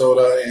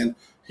Minnesota. And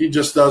he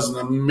just does an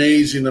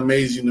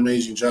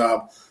amazing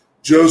job.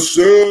 Joe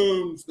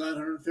Sims,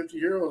 950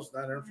 heroes,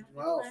 950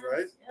 miles,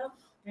 right? Yep.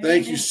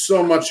 Thank you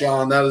so much,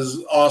 Ellen. That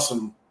is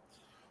awesome.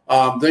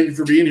 Thank you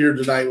for being here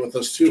tonight with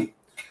us, too.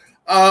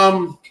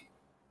 Mr.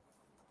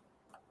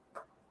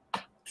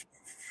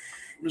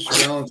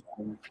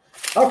 Valentine,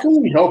 how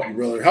can we help you,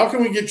 brother? How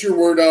can we get your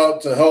word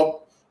out to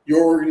help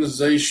your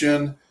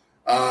organization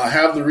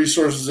have the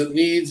resources it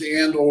needs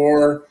and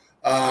or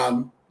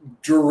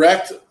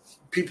direct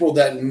people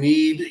that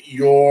need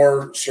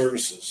your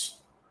services?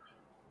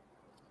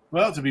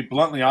 Well, to be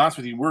bluntly honest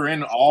with you, we're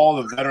in all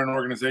the veteran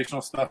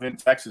organizational stuff in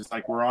Texas.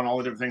 Like, we're on all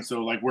the different things.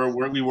 So, like,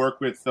 we work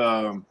with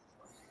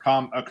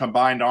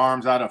Combined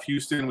Arms out of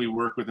Houston. We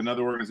work with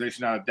another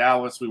organization out of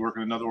Dallas. We work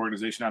with another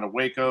organization out of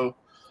Waco.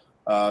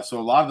 So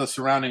a lot of the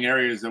surrounding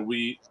areas that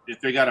if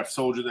they got a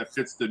soldier that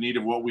fits the need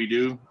of what we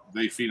do,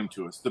 they feed them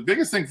to us. The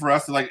biggest thing for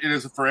us, like it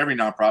is for every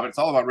nonprofit, it's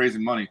all about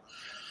raising money.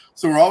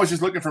 So we're always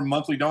just looking for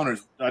monthly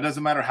donors. It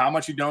doesn't matter how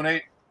much you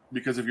donate,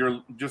 because if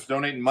you're just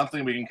donating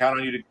monthly, we can count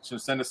on you to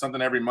send us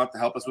something every month to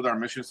help us with our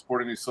mission,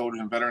 supporting these soldiers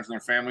and veterans and their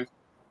families.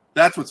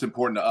 That's what's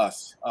important to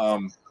us.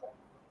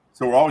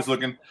 So we're always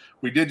looking.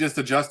 We did just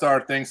adjust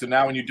our thing. So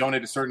now when you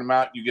donate a certain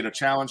amount, you get a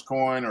challenge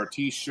coin or a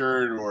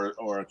T-shirt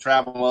or a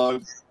travel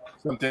mug,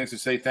 some things to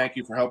say thank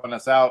you for helping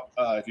us out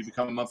if you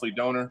become a monthly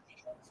donor.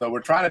 So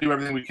we're trying to do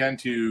everything we can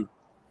to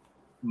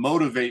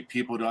motivate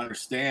people to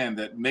understand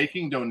that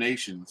making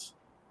donations,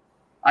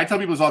 I tell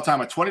people this all the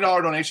time, a $20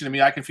 donation to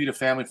me, I can feed a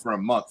family for a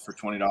month for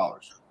 $20.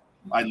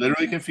 I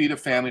literally can feed a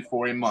family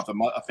for a month.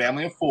 A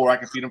family of 4, I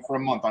can feed them for a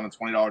month on a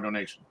 $20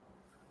 donation.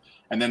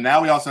 And then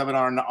now we also have it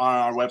on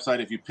our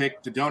website. If you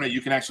pick to donate, you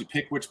can actually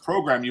pick which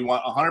program you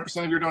want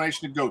 100% of your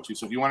donation to go to.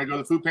 So if you want to go to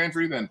the food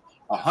pantry, then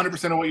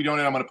 100% of what you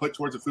donate, I'm going to put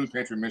towards the food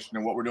pantry mission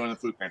and what we're doing in the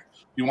food pantry.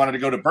 If you wanted to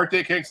go to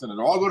birthday cakes, then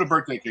it'll all go to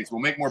birthday cakes.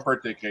 We'll make more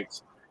birthday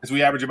cakes because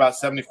we average about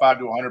 75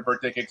 to 100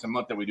 birthday cakes a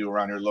month that we do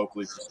around here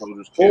locally for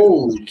soldiers.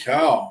 Holy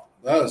cow.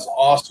 That is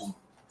awesome.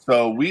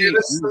 So we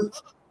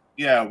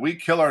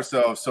kill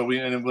ourselves. So we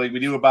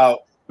did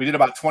about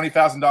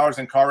 $20,000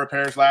 in car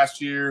repairs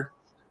last year.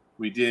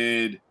 We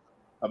did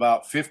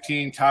about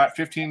 15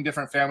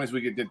 different families.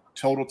 We did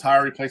total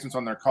tire replacements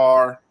on their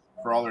car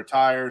for all their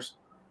tires.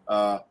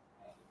 Backpacks,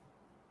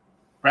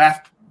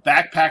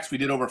 we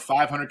did over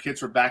 500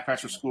 kits for backpacks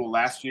for school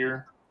last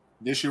year.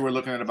 This year we're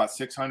looking at about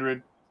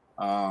 600.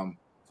 So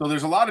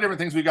there's a lot of different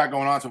things we got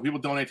going on. So people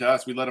donate to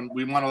us. We want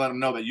to let them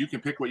know that you can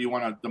pick what you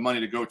want the money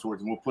to go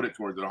towards, and we'll put it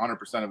towards it.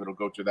 100% of it will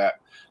go to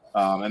that.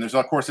 And there's,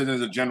 of course,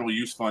 there's a general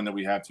use fund that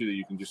we have too that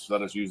you can just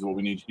let us use what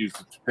we need to use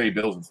to pay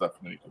bills and stuff.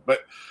 But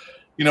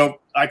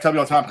I tell you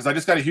all the time, because I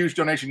just got a huge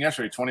donation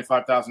yesterday,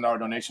 $25,000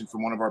 donation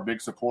from one of our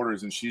big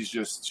supporters, and she's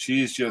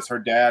just her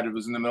dad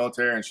was in the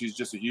military, and she's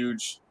just a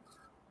huge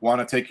want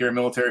to take care of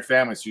military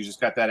families. She's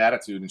just got that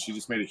attitude, and she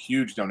just made a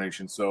huge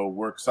donation. So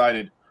we're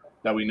excited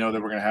that we know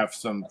that we're going to have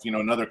some,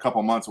 another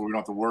couple months where we don't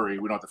have to worry,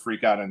 we don't have to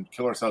freak out and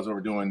kill ourselves over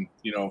doing,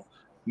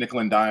 nickel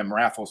and dime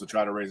raffles to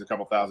try to raise a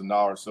couple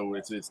 $1,000s. So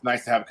it's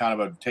nice to have kind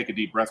of a take a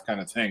deep breath kind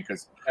of thing,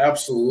 because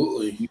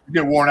absolutely you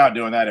get worn out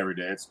doing that every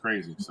day. It's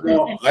crazy. So,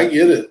 no, I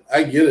get it.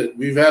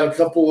 We've had a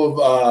couple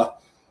of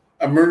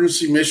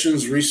emergency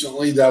missions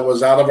recently that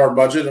was out of our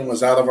budget and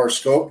was out of our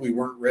scope. We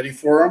weren't ready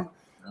for them.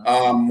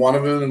 One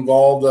of them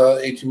involved an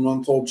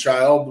 18-month-old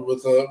child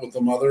with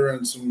a mother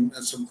and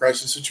some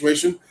crisis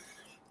situation.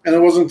 And it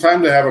wasn't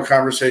time to have a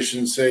conversation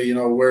and say,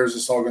 where is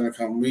this all going to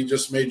come? We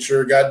just made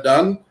sure it got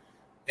done.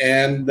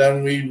 And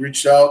then we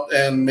reached out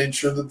and made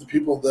sure that the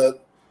people that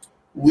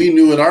we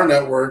knew in our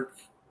network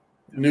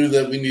knew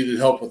that we needed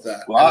help with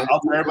that. Well, I'll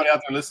tell everybody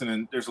out there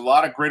listening, there's a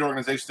lot of great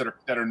organizations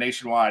that are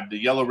nationwide. The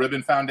Yellow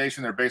Ribbon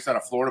Foundation, they're based out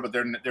of Florida, but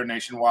they're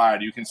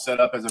nationwide. You can set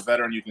up as a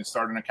veteran. You can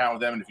start an account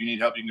with them. And if you need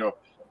help, you can go.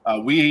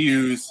 We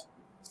use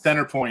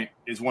Centerpoint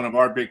is one of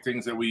our big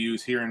things that we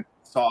use here in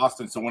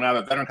Austin. So when I have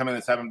a veteran come in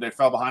they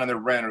fell behind on their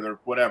rent or their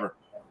whatever,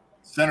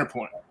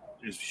 Centerpoint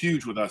is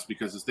huge with us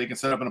because they can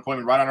set up an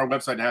appointment right on our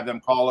website to have them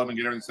call them and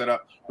get everything set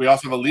up. We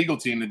also have a legal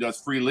team that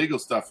does free legal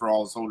stuff for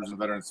all the soldiers and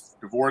veterans,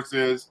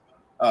 divorces,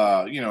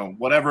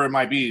 whatever it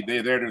might be.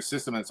 They're there to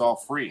assist them, and it's all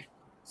free.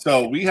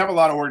 So we have a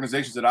lot of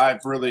organizations that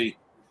I've really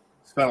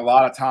spent a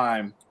lot of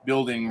time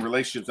building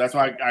relationships. That's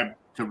why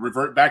to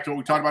revert back to what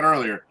we talked about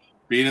earlier,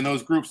 being in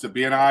those groups, the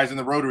BNIs and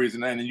the Rotaries,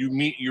 and then you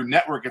meet, your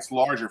network gets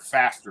larger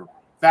faster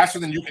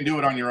than you can do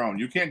it on your own.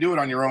 You can't do it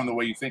on your own the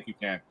way you think you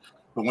can.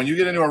 But when you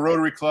get into a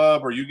Rotary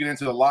Club or you get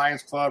into the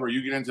Lions Club or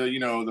you get into,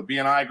 the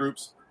BNI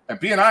groups, and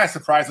BNI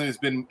surprisingly has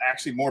been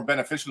actually more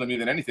beneficial to me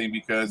than anything,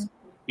 because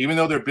even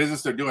though they're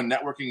business, they're doing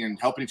networking and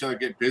helping each other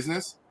get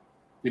business.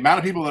 The amount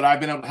of people that I've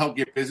been able to help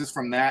get business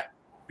from that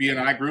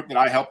BNI group, that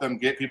I help them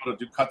get people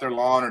to cut their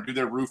lawn or do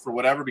their roof or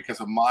whatever because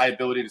of my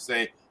ability to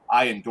say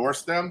I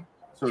endorse them,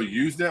 so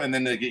use them, and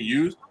then they get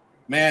used.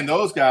 Man,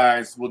 those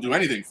guys will do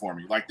anything for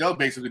me. Like, they'll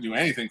basically do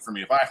anything for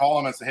me. If I call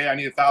them and say, hey, I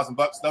need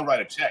 $1,000, they'll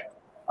write a check.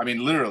 I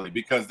mean, literally,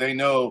 because they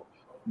know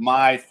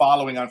my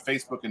following on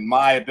Facebook and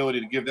my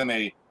ability to give them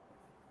a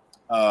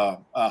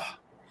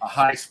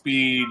high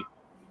speed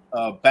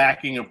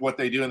backing of what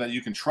they do, and that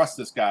you can trust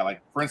this guy.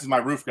 Like, for instance, my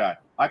roof guy.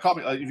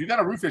 If you got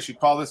a roof issue,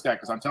 call this guy,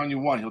 because I'm telling you,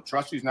 one, he'll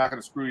trust you. He's not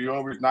going to screw you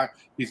over.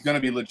 He's going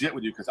to be legit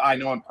with you, because I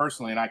know him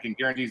personally, and I can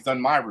guarantee he's done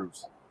my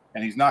roofs,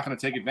 and he's not going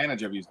to take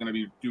advantage of you. He's going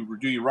to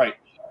do you right.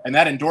 And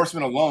that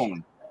endorsement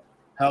alone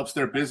helps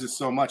their business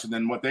so much. And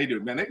then what they do,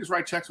 man, they just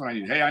write checks when I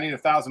need. Hey, I need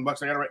 $1,000. I got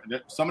to write.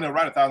 Somebody will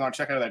write $1,000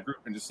 check out of that group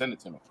and just send it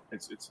to me.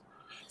 It's.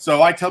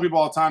 So I tell people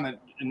all the time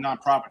that in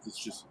nonprofits,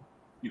 it's just,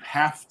 you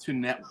have to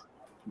network.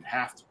 You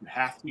have to.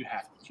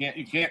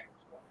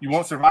 You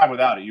won't survive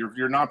without it. Your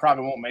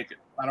nonprofit won't make it.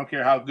 I don't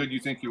care how good you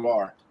think you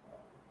are.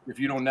 If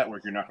you don't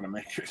network, you're not going to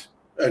make it.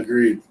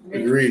 Agreed.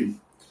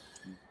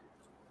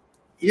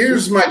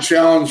 Here's my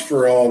challenge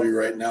for all of you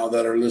right now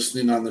that are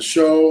listening on the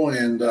show,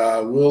 and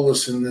will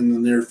listen in the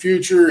near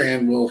future,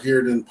 and we'll hear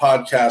it in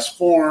podcast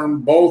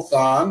form, both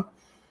on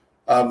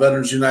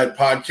Veterans Unite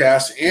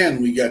podcast,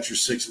 and we got your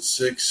 6 at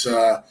 6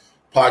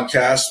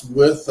 podcast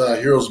with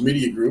Heroes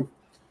Media Group,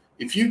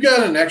 If you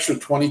got an extra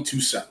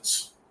 22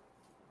 cents,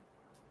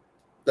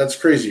 that's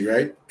crazy,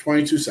 right?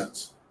 22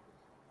 cents.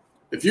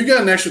 If you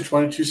got an extra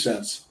 22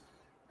 cents,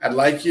 I'd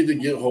like you to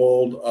get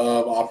hold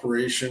of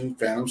Operation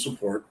Phantom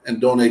Support and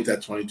donate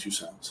that 22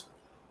 cents.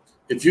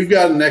 If you've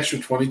got an extra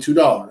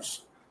 $22,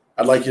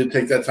 I'd like you to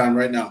take that time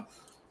right now.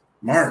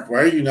 Mark, why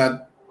are you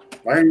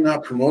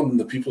not promoting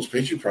the People's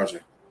Patriot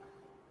Project?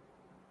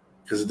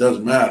 Because it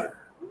doesn't matter.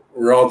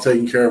 We're all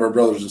taking care of our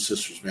brothers and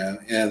sisters, man.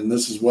 And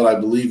this is what I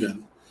believe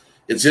in.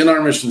 It's in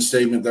our mission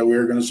statement that we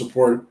are going to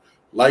support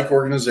like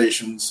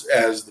organizations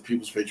as the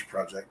People's Patriot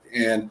Project.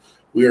 And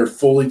we are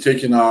fully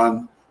taking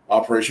on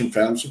Operation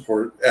Phantom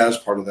Support as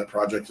part of that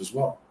project as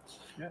well.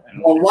 Yeah,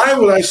 well, why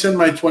would I send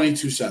my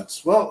 22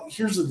 cents? Well,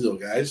 here's the deal,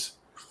 guys.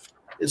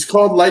 It's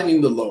called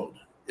lightening the load.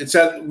 It's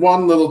that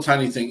one little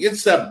tiny thing.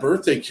 It's that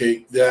birthday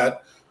cake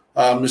that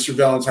Mr.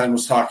 Valentine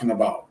was talking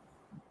about.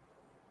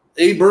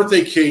 A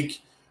birthday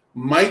cake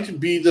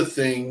might be the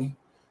thing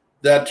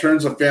that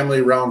turns a family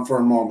around for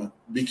a moment,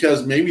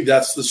 because maybe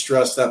that's the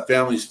stress that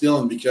family's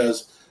feeling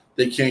because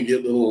they can't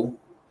get little,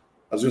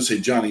 I was going to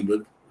say Johnny,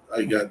 but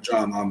I got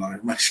John on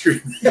my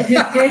screen.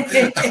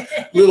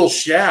 little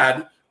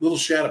shad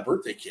of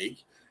birthday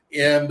cake.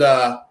 And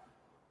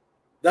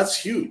that's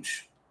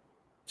huge.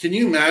 Can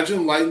you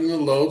imagine lightening the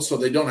load so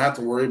they don't have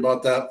to worry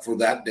about that for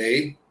that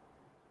day?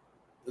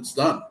 It's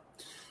done.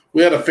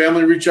 We had a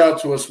family reach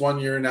out to us one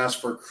year and ask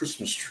for a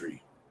Christmas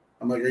tree.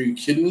 I'm like, are you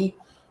kidding me?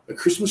 A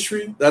Christmas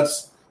tree?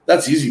 That's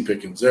easy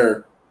pickings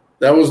there.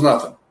 That was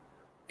nothing.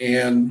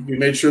 And we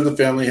made sure the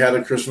family had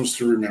a Christmas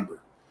to remember.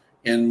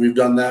 And we've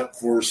done that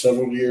for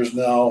several years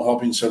now,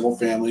 helping several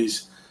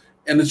families.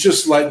 And it's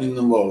just lightening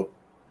the load.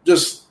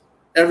 Just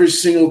every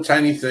single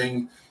tiny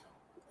thing.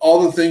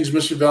 All the things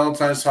Mr.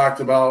 Valentine's talked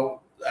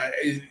about,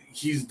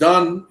 he's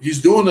doing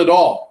it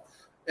all.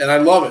 And I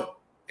love it.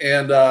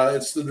 And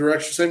it's the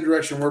same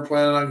direction we're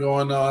planning on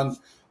going on.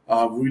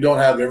 We don't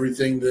have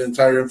everything, the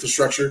entire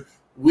infrastructure.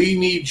 We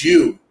need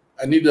you.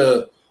 I need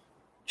to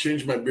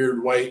change my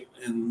beard white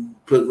and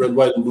put red,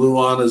 white, and blue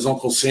on as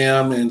Uncle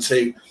Sam and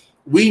say,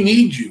 we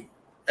need you.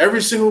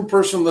 Every single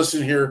person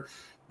listening here,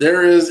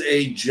 there is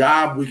a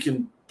job we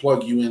can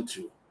plug you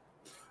into.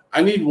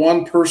 I need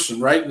one person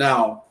right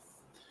now,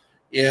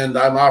 and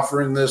I'm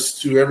offering this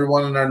to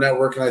everyone in our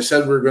network, and I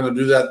said we're going to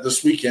do that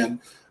this weekend.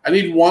 I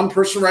need one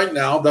person right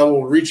now that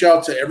will reach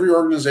out to every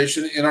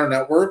organization in our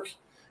network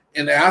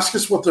and ask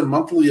us what their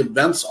monthly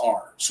events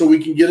are so we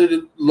can get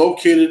it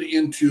located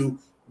into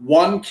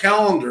one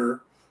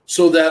calendar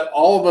so that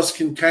all of us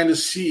can kind of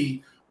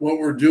see what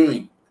we're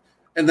doing.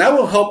 And that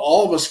will help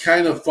all of us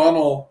kind of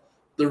funnel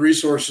the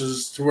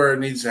resources to where it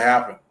needs to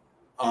happen.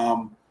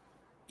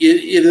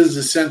 It is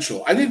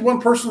essential. I need one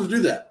person to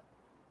do that.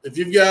 If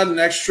you've got an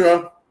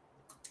extra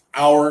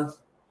hour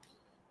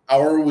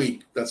a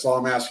week, that's all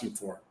I'm asking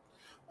for.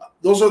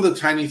 Those are the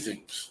tiny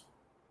things.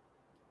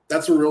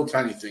 That's a real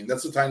tiny thing.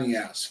 That's a tiny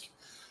ask.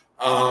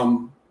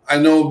 I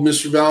know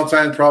Mr.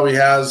 Valentine probably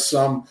has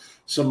some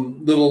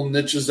little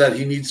niches that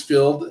he needs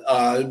filled.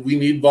 We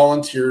need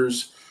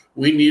volunteers.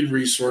 We need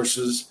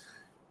resources.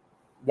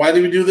 Why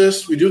do we do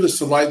this? We do this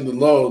to lighten the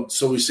load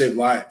so we save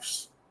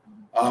lives.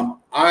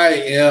 I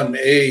am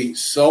a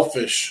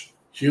selfish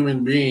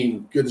human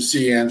being. Good to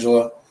see you,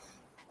 Angela.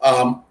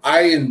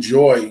 I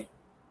enjoy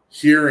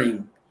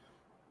hearing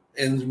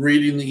and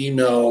reading the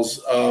emails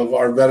of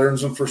our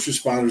veterans and first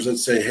responders that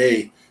say,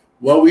 hey,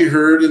 what we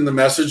heard in the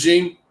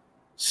messaging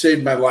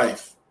saved my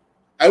life.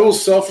 I will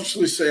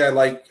selfishly say I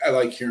like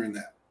hearing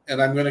that,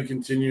 and I'm going to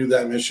continue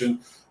that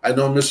mission. I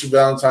know Mr.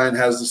 Valentine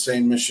has the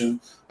same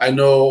mission. I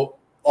know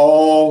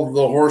all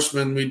the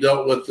horsemen we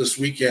dealt with this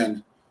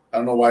weekend. I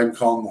don't know why I'm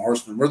calling them the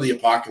horsemen. We're the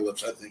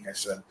apocalypse, I think I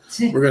said.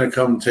 We're going to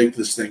come and take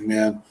this thing,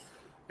 man,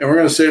 and we're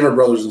going to save our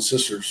brothers and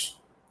sisters.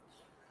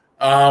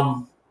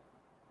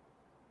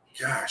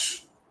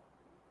 Gosh.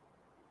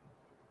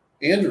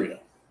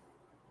 Andrea.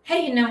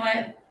 Hey, you know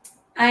what?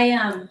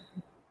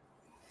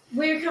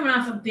 We're coming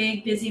off a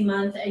big, busy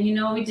month, and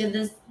we did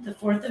this the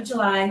 4th of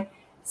July,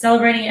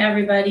 celebrating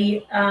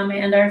everybody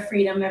and our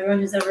freedom, everyone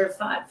who's ever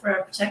fought for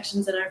our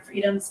protections and our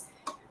freedoms.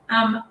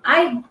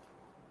 Out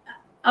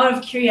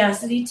of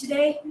curiosity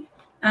today,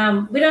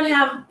 we don't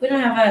have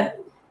a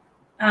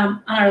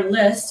on our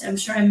list. I'm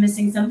sure I'm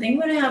missing something.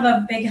 We don't have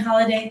a big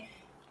holiday,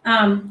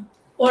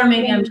 or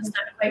maybe I'm just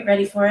not quite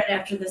ready for it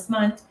after this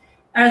month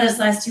or this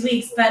last 2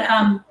 weeks. But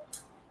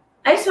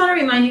I just want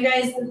to remind you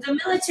guys that the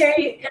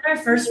military and our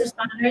first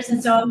responders,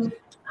 and so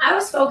I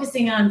was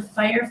focusing on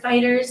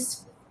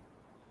firefighters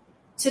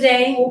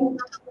today.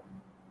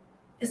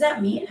 Is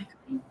that me?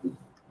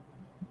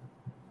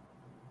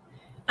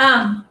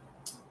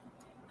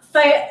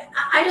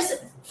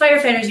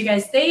 Firefighters, you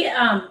guys, they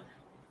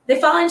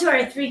fall into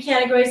our 3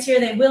 categories here.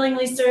 They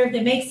willingly serve,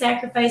 they make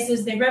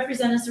sacrifices, they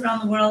represent us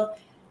around the world.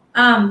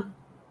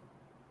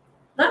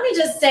 Let me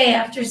just say,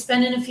 after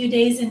spending a few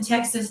days in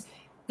Texas,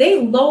 they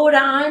load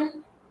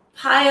on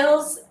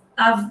piles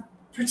of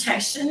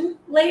protection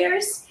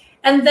layers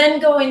and then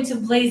go into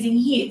blazing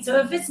heat. So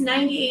if it's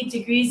 98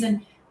 degrees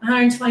and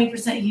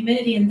 120%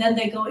 humidity, and then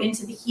they go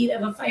into the heat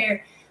of a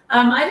fire,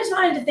 I just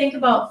wanted to think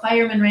about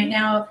firemen right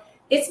now.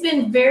 It's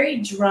been very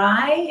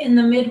dry in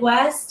the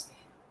Midwest.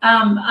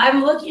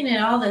 I'm looking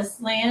at all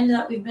this land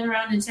that we've been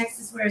around in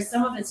Texas where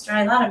some of it's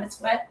dry, a lot of it's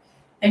wet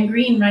and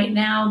green right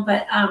now.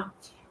 But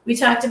we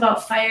talked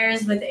about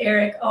fires with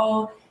Erik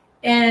O.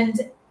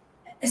 And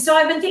so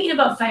I've been thinking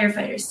about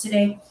firefighters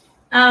today.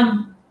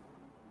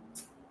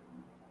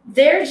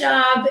 Their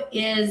job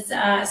is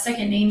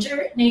second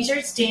nature.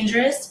 It's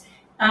dangerous.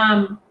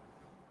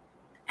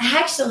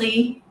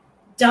 Actually,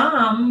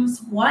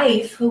 Dom's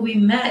wife, who we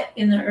met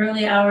in the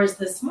early hours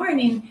this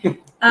morning,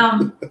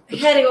 had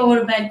to go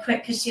to bed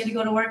quick because she had to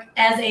go to work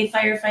as a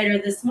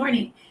firefighter this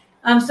morning.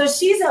 So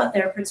she's out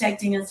there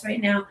protecting us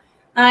right now.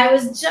 I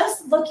was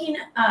just looking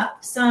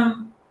up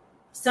some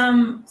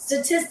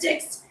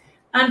statistics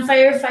on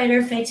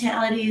firefighter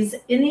fatalities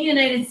in the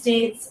United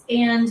States,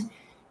 and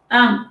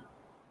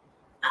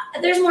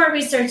there's more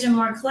research and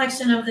more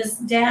collection of this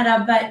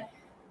data, but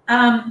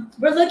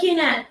we're looking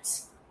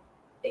at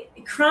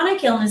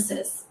chronic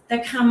illnesses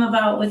that come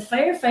about with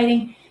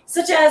firefighting,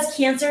 such as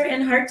cancer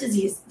and heart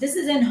disease. This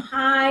is in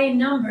high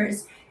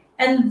numbers.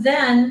 And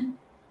then,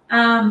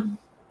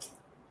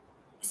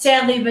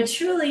 sadly but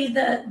truly,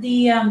 the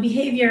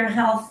behavioral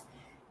health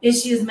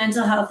issues,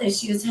 mental health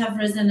issues have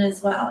risen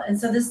as well. And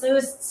so the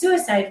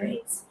suicide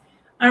rates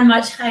are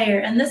much higher.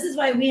 And this is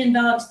why we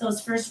enveloped those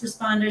first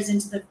responders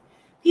into the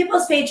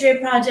People's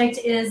Patriot Project,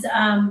 is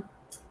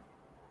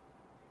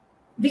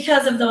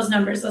because of those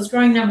numbers, those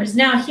growing numbers.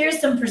 Now,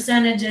 here's some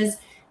percentages.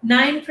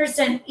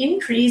 9%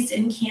 increase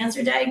in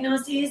cancer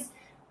diagnoses,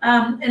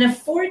 and a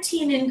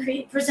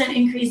 14%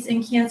 increase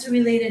in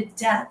cancer-related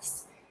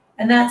deaths.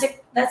 And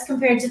that's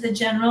compared to the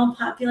general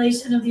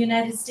population of the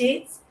United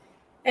States.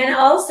 And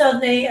also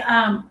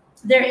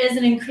there is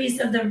an increase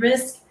of the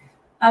risk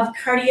of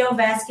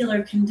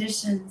cardiovascular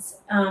conditions.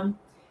 Now,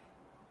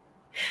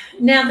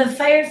 the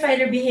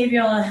Firefighter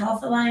Behavioral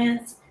Health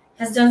Alliance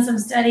has done some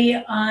study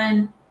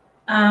on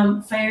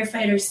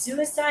firefighter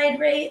suicide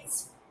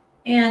rates,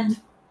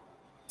 and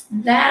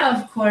that,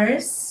 of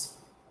course,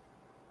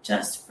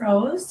 just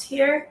froze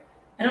here.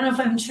 I don't know if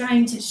I'm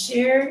trying to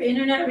share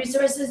internet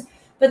resources,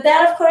 but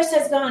that, of course,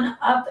 has gone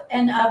up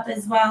and up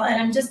as well.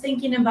 And I'm just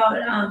thinking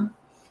about,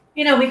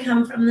 we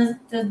come from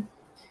the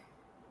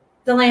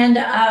land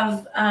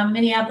of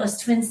Minneapolis,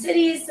 Twin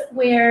Cities,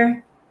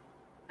 where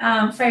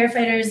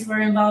firefighters were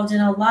involved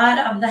in a lot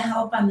of the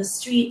help on the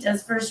street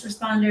as first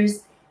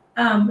responders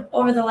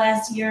over the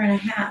last year and a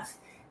half.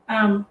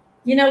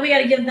 We got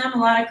to give them a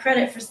lot of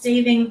credit for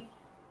saving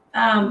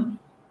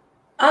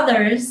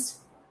others,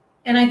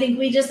 and I think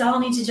we just all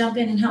need to jump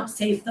in and help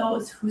save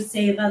those who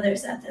save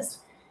others at this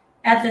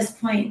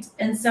point.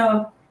 And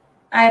so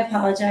I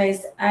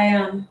apologize.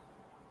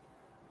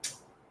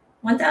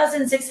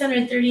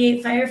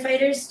 1,638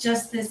 firefighters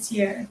just this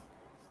year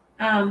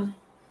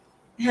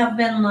have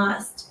been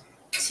lost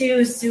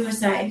to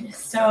suicide.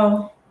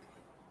 So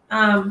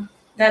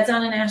that's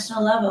on a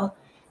national level.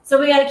 So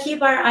we got to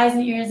keep our eyes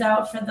and ears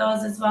out for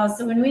those as well.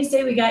 So when we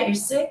say we got your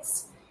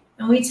 6,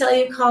 and we tell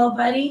you call a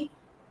buddy,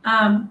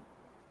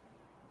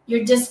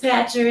 your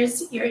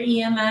dispatchers, your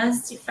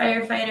EMS, your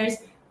firefighters,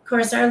 of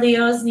course our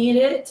Leos need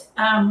it,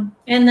 and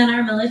then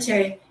our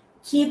military.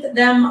 Keep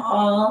them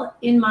all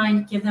in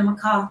mind. Give them a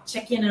call.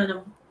 Check in on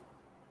them.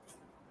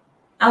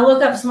 I'll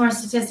look up some more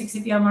statistics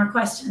if you have more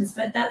questions,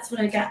 but that's what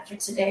I got for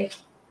today.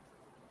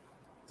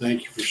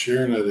 Thank you for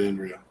sharing that,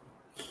 Andrea.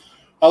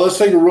 Let's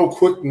take a real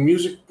quick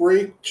music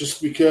break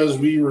just because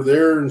we were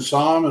there and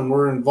saw them and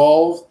we're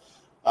involved.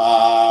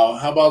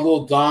 How about a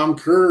little Dom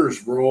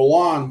Cours? Roll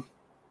on.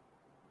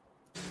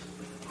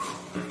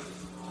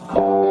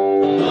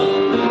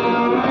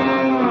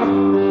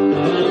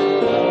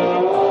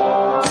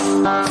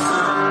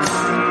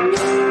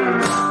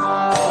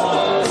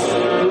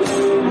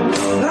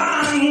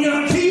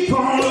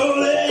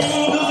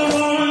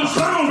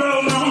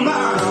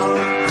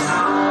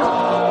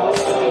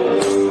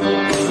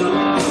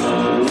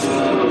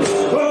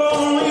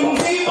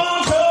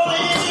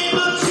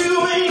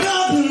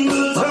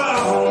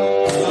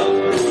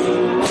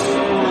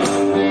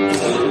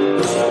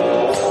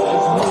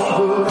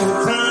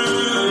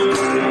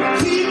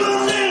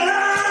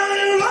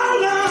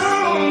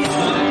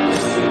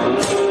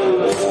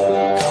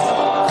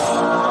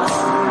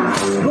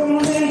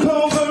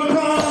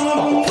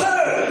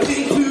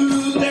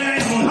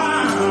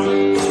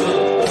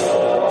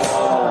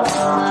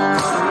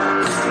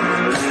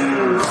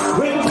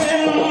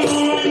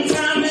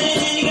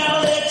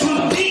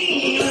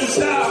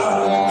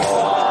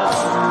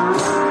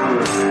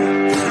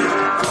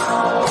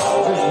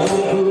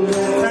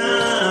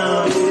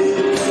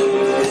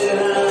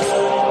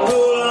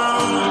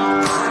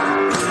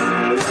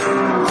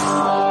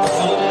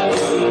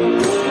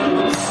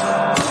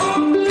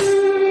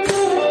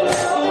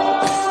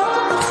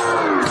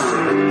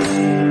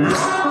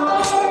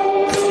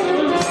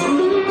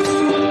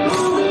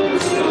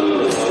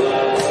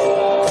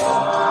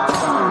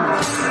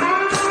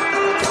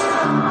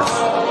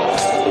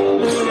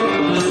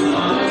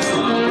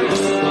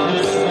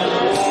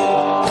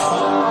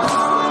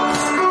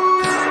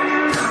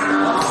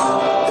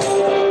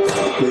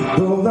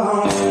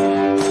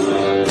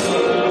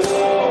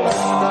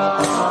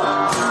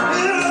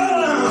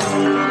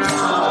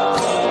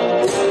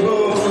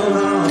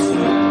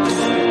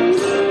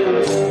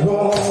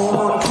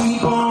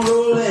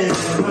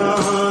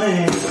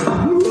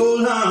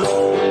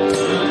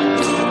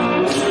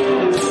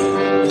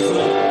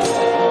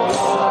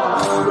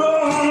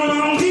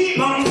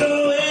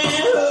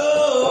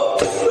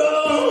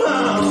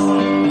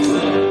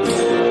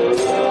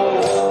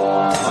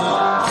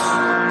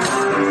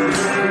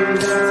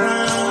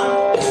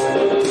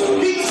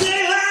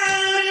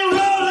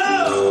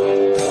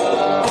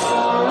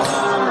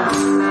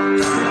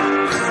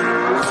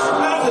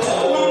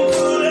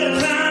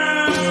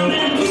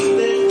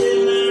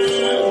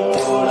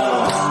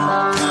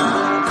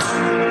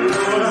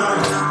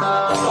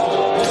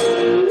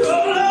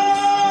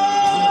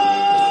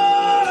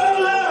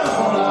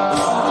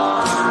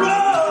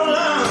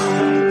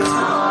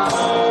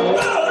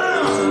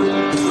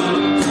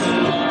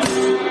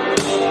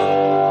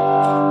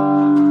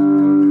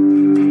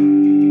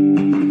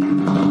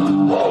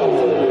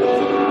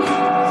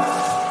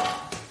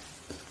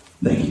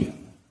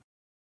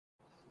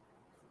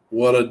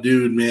 a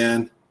dude,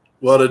 man.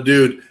 What a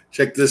dude.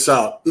 Check this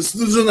out. This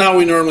isn't how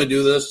we normally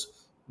do this,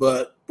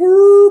 but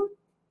boop.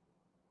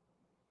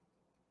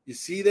 You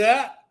see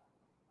that?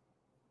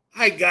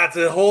 I got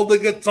to hold the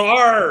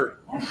guitar.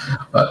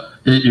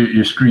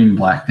 Your screen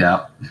blacked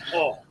out.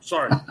 Oh,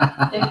 sorry.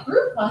 The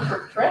group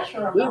for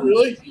treasure among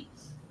really? the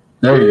streets.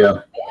 There you go.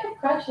 They're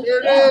precious.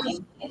 There it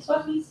is. It's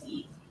what he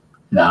sees.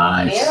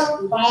 Nice.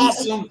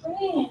 Awesome.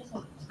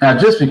 Now,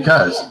 just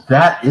because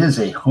that is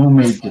a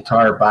homemade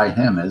guitar by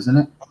him, isn't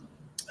it?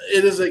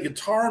 It is a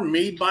guitar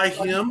made by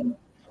him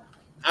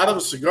out of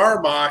a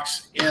cigar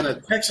box and a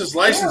Texas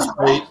license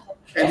plate.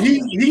 And he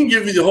can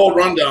give you the whole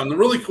rundown. The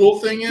really cool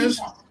thing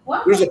is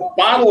there's a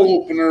bottle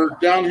opener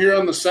down here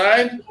on the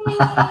side.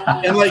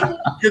 And like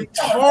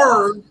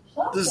guitar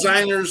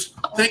designers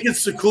think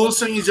it's the coolest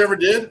thing he's ever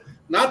did.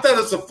 Not that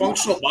it's a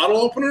functional bottle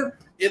opener.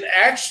 It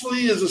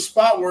actually is a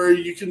spot where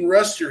you can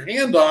rest your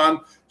hand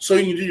on so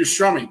you can do your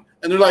strumming.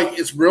 And they're like,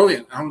 it's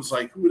brilliant. I was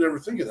like, who would ever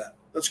think of that?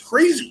 That's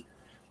crazy.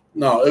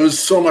 No, it was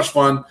so much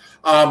fun.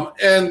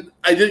 And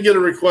I did get a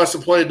request to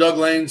play a Doug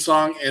Lane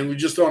song, and we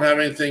just don't have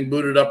anything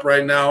booted up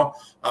right now.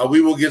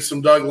 We will get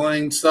some Doug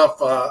Lane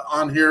stuff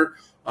on here.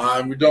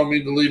 We don't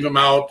mean to leave him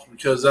out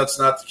because that's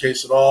not the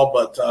case at all.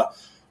 But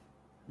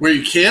where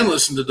you can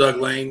listen to Doug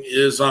Lane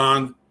is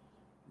on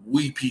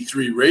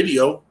WP3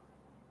 Radio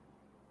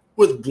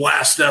with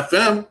Blast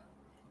FM.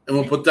 And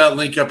we'll put that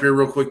link up here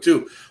real quick,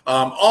 too.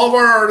 All of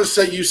our artists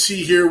that you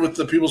see here with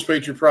the People's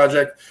Patriot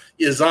Project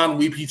is on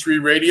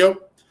WP3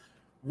 Radio.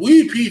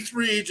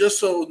 WP3, just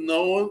so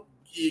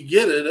you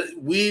get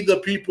it, We the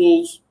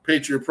People's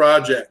Patriot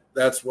Project.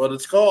 That's what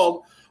it's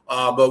called.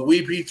 But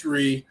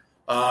WP3,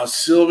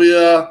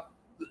 Sylvia,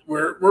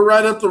 we're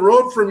right up the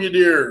road from you,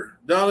 dear,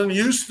 down in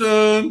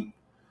Houston.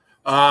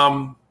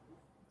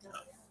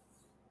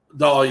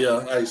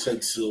 Dahlia, I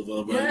said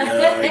Silva, but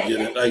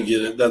yeah, I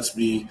get it. That's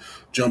me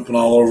jumping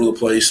all over the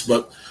place.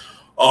 But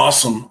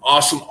awesome.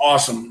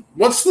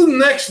 What's the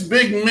next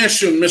big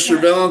mission, Mr.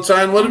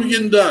 Valentine? What are we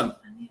getting done?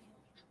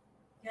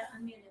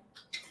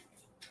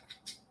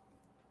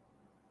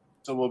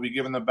 So we'll be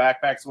giving the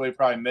backpacks away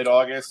probably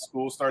mid-August.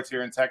 School starts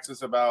here in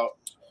Texas about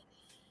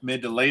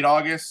mid to late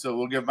August. So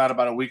we'll give them out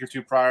about a week or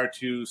two prior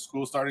to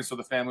school starting so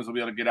the families will be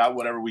able to get out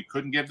whatever we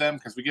couldn't give them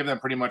because we give them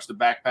pretty much the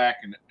backpack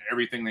and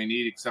everything they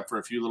need except for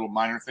a few little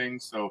minor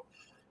things. So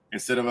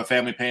instead of a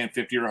family paying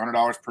 $50 or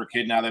 $100 per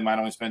kid, now they might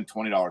only spend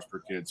 $20 per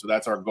kid. So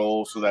that's our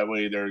goal. So that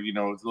way they're, it's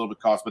a little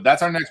bit cost. But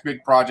that's our next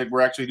big project.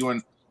 We're actually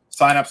doing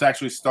signups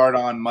actually start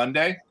on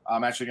Monday.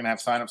 I'm actually going to have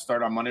signups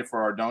start on Monday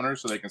for our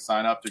donors so they can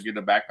sign up to get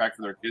a backpack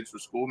for their kids for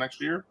school next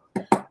year.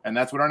 And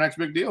that's what our next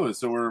big deal is.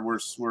 So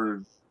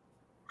we're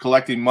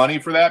collecting money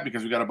for that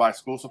because we got to buy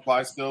school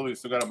supplies still. We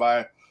still got to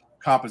buy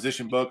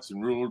composition books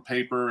and ruler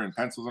paper and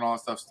pencils and all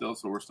that stuff still.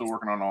 So we're still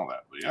working on all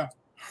that. But yeah.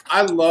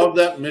 I love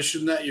that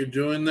mission that you're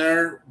doing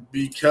there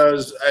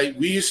because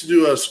we used to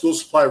do a school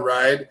supply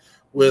ride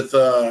with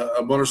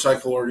a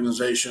motorcycle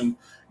organization.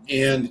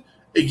 And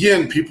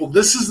again, people,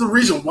 this is the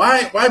reason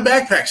why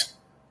backpacks.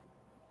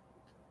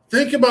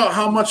 Think about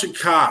how much it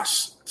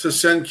costs to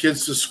send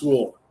kids to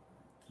school.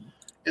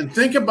 And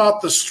think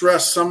about the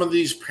stress some of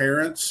these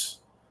parents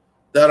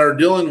that are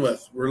dealing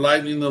with. We're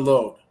lightening the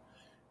load.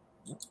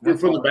 We're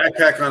putting the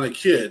backpack on a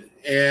kid,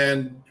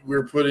 and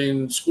we're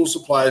putting school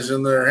supplies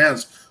in their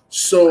hands.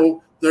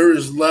 So there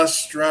is less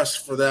stress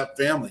for that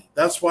family.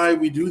 That's why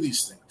we do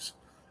these things.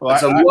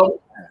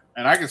 Well,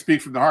 and I can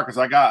speak from the heart because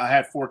I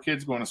had 4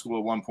 kids going to school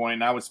at one point,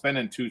 and I was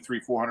spending $200,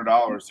 $300,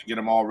 $400 to get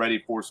them all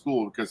ready for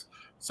school because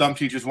some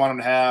teachers want them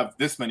to have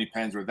this many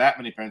pens or that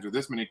many pens or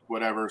this many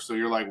whatever. So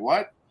you're like,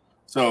 what?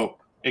 So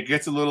it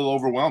gets a little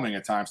overwhelming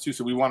at times too.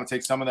 So we want to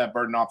take some of that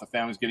burden off the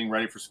families getting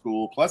ready for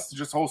school, plus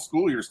just whole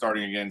school year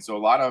starting again. So a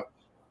lot of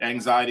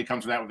anxiety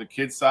comes from that with the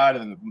kids side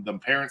and the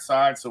parent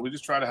side. So we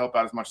just try to help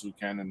out as much as we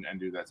can and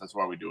do that. So that's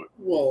why we do it.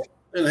 Well,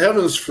 in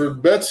heavens for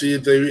Betsy,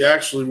 they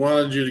actually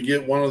wanted you to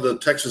get one of the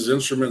Texas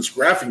Instruments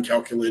graphing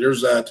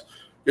calculators that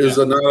is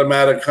an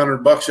automatic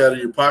 $100 out of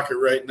your pocket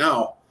right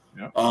now,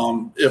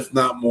 if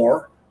not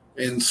more.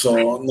 And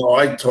so, no,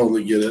 I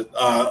totally get it.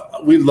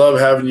 We love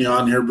having you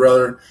on here,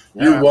 brother.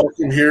 Yeah. You're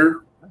welcome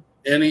here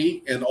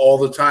any and all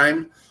the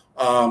time.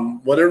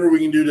 Whatever we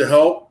can do to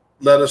help,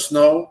 let us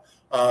know.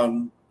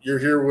 You're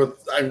here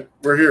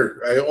we're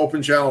here. I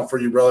open channel for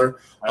you, brother.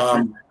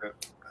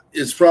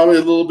 It's probably a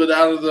little bit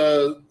out of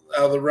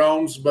the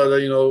realms, but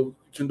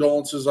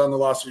condolences on the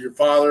loss of your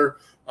father.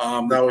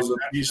 That was a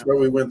piece that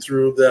we went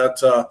through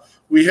that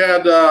we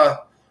had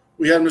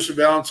Mr.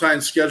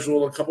 Valentine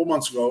scheduled a couple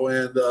months ago,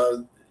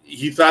 and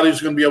he thought he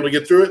was going to be able to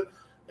get through it,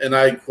 and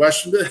I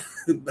questioned it.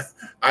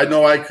 I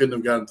know I couldn't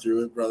have gotten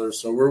through it, brother.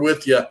 So we're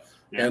with you,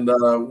 and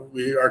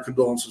our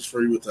condolences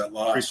for you with that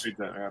loss. Appreciate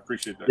that. I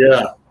appreciate that.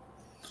 Yeah.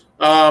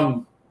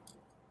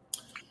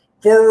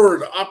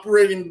 Forward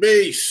operating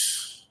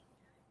base.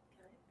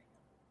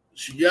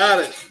 She got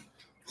it.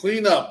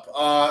 Cleanup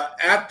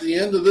at the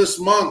end of this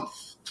month.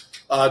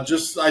 I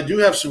do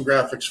have some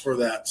graphics for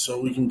that, so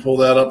we can pull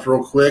that up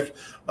real quick.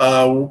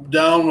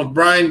 Down with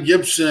Brian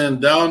Gibson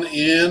down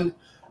in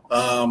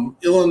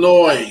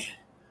Illinois.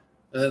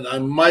 and I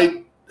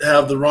might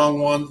have the wrong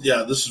one.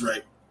 Yeah, this is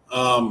right.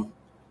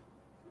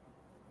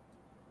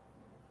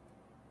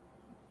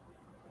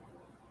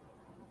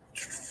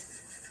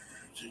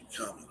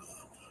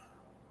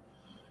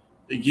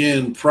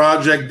 Again,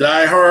 Project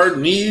Die Hard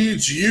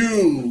needs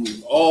you,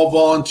 all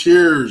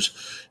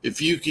volunteers. If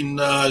you can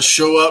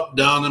show up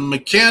down in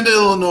Makanda,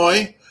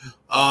 Illinois,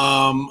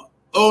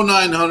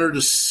 0900 to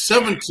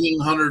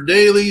 1700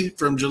 daily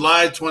from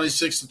July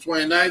 26th to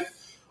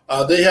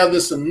 29th. They have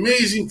this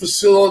amazing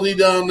facility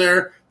down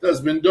there that's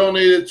been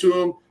donated to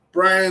them.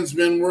 Brian's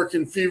been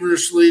working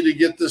feverishly to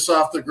get this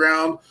off the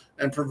ground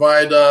and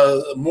provide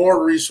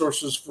more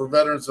resources for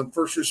veterans and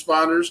first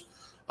responders.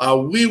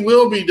 We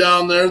will be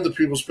down there, the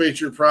People's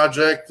Patriot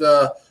Project,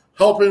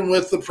 helping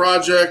with the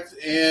project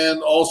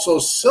and also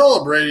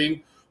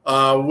celebrating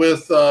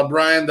with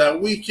Brian that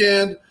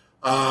weekend.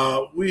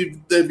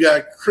 They've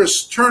got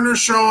Chris Turner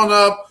showing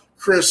up.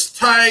 Chris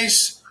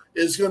Tice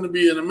is going to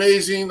be an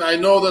amazing. I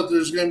know that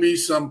there's going to be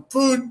some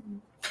food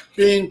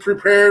being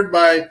prepared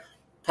by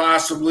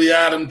possibly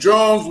Adam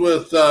Jones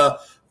with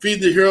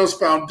Feed the Heroes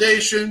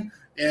Foundation.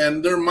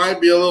 And there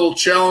might be a little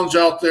challenge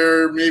out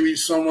there. Maybe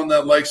someone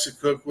that likes to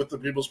cook with the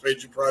People's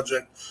Patriot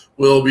Project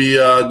will be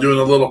doing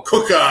a little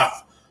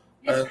cook-off.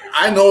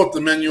 I know what the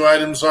menu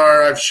items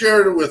are. I've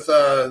shared it with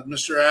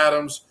Mr.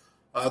 Adams.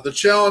 The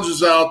challenge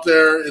is out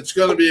there. It's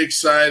going to be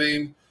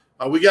exciting.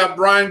 We got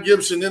Brian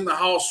Gibson in the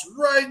house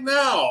right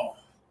now.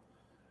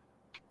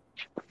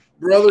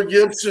 Brother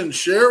Gibson,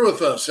 share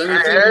with us.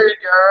 Anything? Hey,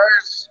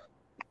 guys.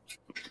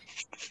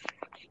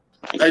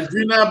 I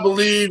do not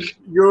believe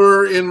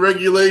you're in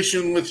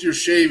regulation with your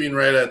shaving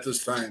right at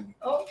this time.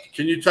 Oh.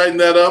 Can you tighten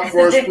that up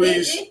for us,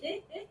 please?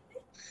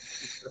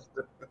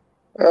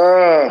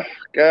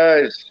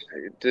 Guys,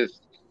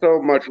 just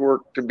so much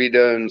work to be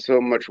done.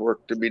 So much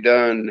work to be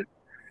done.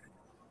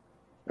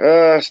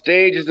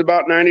 Stage is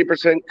about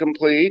 90%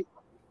 complete.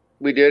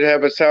 We did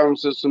have a sound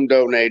system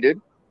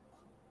donated,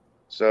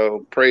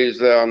 so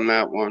praise on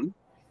that one.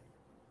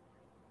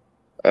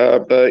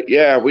 But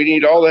yeah, we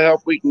need all the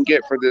help we can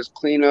get for this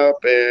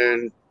cleanup,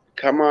 and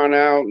come on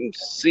out and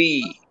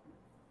see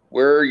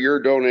where your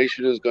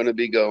donation is going to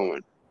be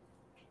going.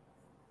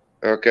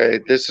 Okay,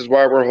 this is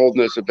why we're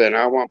holding this event.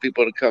 I want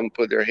people to come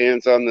put their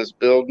hands on this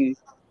building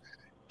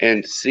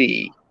and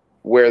see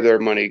where their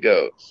money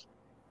goes.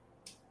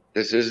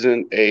 This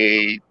isn't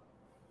a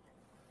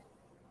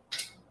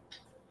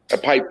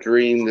pipe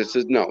dream. This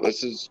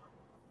is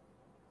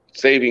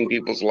saving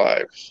people's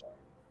lives.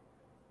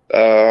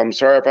 I'm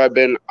sorry if I've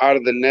been out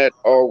of the net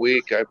all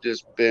week. I've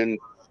just been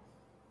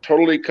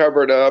totally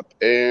covered up,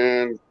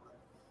 and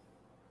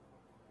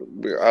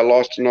I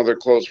lost another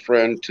close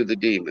friend to the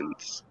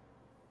demons.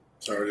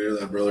 Sorry to hear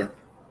that, brother.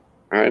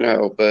 I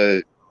know,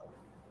 but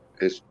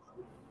this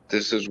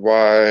is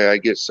why I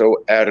get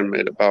so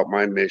adamant about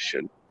my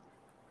mission.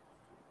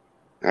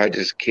 I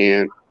just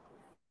can't.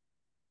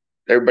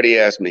 Everybody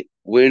asks me,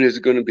 when is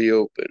it going to be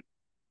open?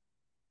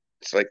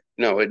 It's like,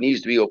 no, it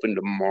needs to be open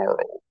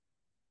tomorrow.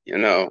 You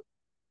know,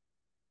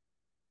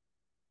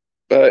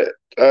 but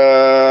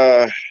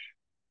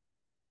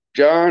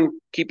John,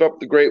 keep up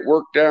the great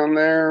work down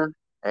there.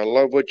 I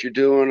love what you're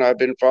doing. I've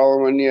been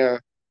following you.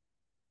 Of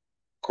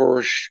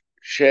course,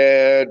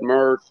 Shad,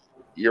 Mert,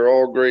 you're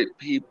all great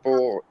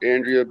people.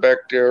 Andrea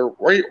back there.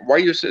 Why are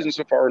you sitting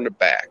so far in the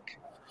back?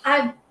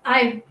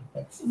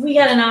 We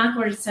got an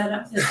awkward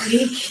setup this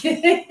week.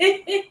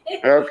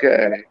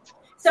 Okay.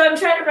 So I'm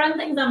trying to run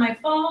things on my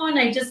phone.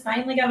 I just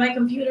finally got my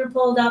computer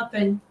pulled up,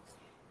 and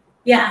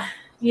yeah.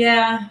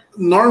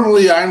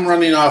 Normally, I'm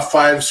running off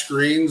 5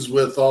 screens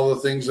with all the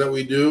things that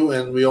we do,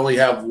 and we only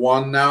have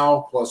 1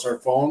 now plus our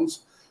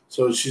phones.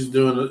 So she's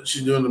doing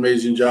an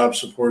amazing job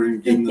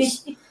supporting getting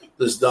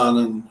this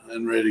done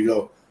and ready to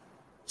go.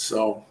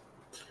 So,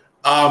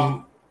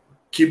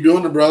 keep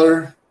doing it,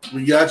 brother.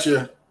 We got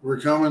you. We're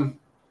coming.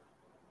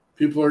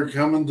 People are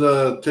coming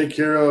to take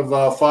care of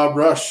Fob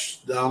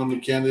Rush down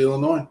in Makanda,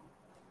 Illinois.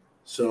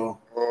 So,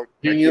 I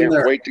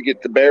can't wait to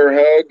get the bear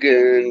hug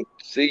and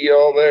see you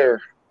all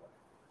there.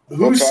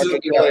 We'll talk to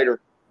you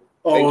later.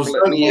 Oh, it was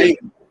Doug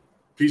Lane.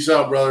 Peace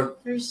out, brother.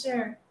 For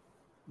sure.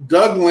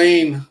 Doug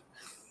Lane,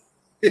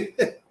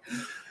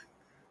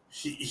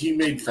 he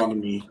made fun of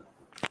me.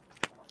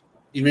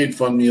 He made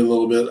fun of me a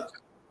little bit.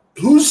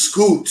 Who's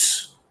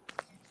Scoots?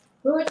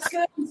 Who's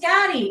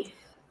Scotty?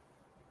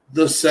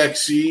 The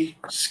sexy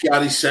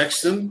Scotty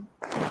Sexton.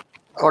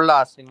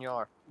 Hola,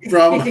 senor.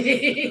 From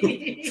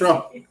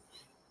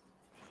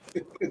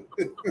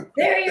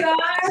There you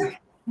are.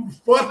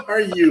 What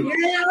are you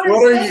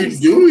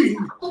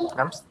doing?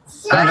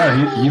 I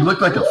know, you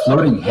look like a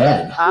floating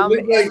head. You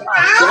look like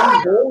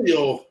Don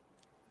Julio.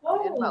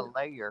 In my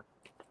layer.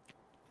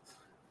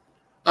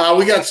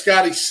 We got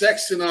Scotty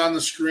Sexton on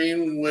the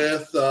screen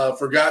with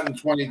Forgotten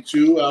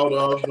 22 out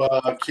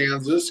of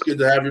Kansas. Good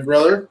to have you,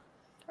 brother.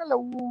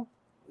 Hello.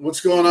 What's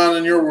going on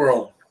in your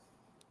world?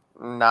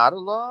 Not a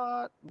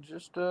lot.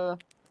 Just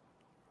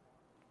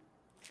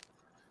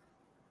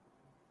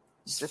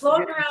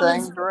floating around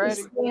in space.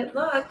 ready. It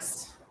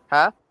looks.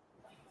 Huh?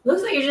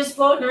 Looks like you're just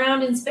floating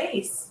around in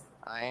space.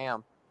 I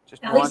am.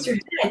 Just At least you're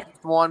dead.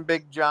 one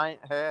big giant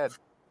head.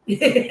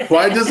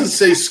 Why does it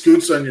say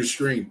Scoots on your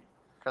screen?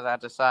 Because I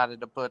decided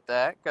to put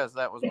that because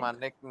that was my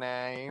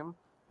nickname.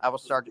 I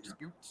was Sergeant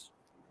Scoots.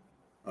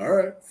 All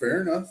right,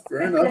 fair enough.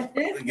 Fair enough.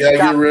 You gotta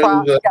get rid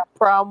of the. Got a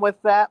problem with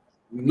that?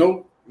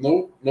 Nope.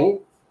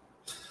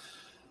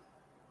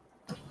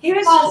 He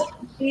was just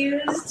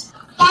confused.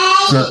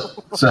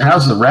 So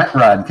how's the rat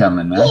rod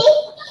coming, man?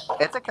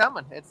 It's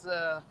coming.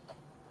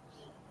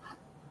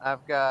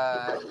 I've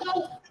got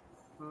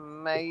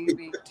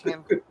maybe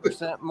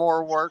 10%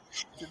 more work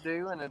to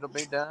do, and it'll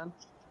be done.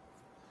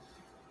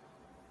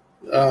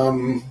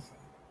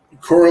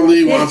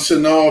 Coralie wants to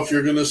know if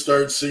you're going to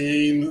start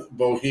singing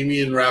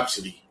Bohemian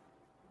Rhapsody.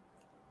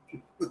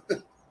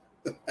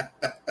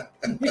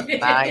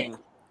 9.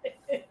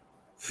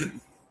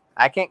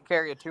 I can't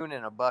carry a tune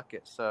in a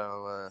bucket,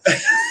 so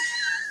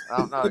I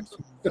don't know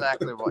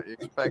exactly what you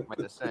expect me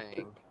to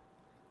sing.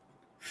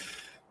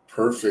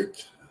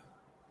 Perfect.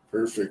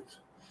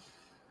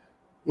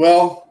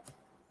 Well,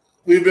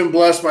 we've been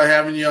blessed by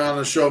having you on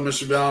the show,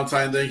 Mr.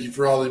 Valentine. Thank you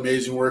for all the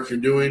amazing work you're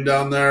doing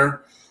down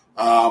there.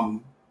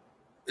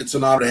 It's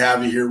an honor to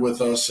have you here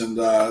with us, and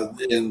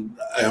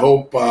I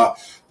hope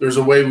there's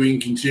a way we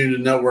can continue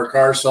to network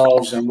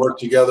ourselves and work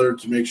together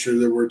to make sure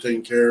that we're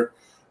taking care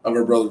of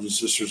our brothers and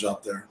sisters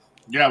out there.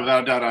 Yeah,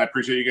 without a doubt. I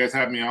appreciate you guys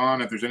having me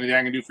on. If there's anything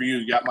I can do for you,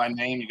 you got my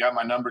name, you got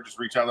my number. Just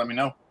reach out, let me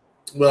know.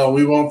 Well,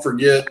 we won't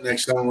forget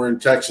next time we're in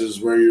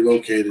Texas where you're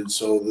located,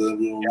 so that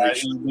we will make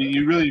sure.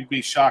 You'd really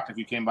be shocked if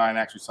you came by and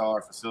actually saw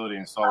our facility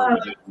and saw what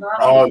we did.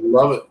 Oh, I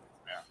love it.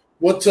 Yeah.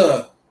 What?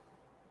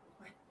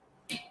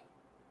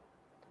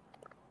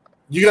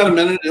 You got a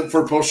minute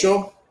for a post show?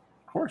 Of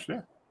course,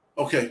 yeah.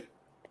 Okay.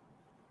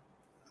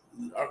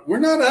 We're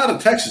not out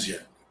of Texas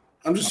yet.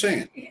 I'm just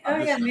saying. Oh,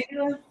 yeah, maybe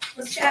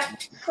let's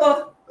chat.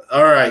 Cool.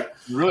 All right.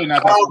 You're really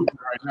not that far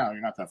right now.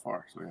 You're not that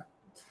far, so yeah.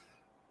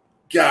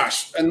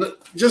 Gosh, and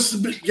just a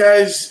bit,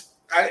 guys,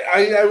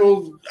 I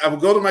will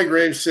go to my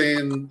grave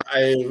saying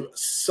I've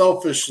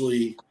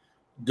selfishly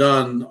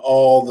done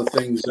all the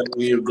things that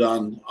we have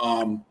done.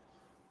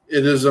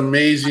 It is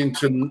amazing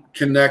to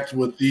connect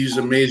with these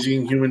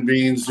amazing human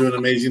beings doing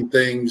amazing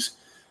things,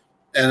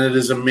 and it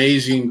is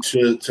amazing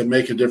to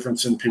make a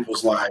difference in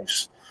people's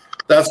lives.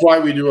 That's why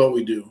we do what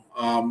we do.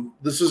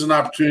 This is an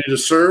opportunity to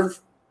serve.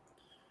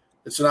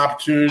 It's an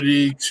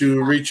opportunity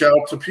to reach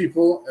out to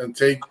people and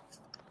take.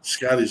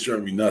 Scotty's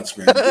driving me nuts,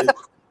 man.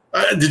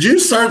 Did you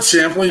start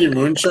sampling your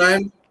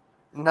moonshine?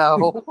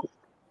 No.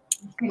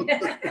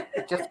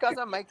 Just because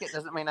I make it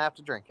doesn't mean I have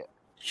to drink it.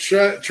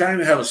 Trying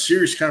to have a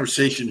serious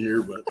conversation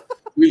here, but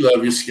we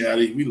love you,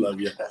 Scotty. We love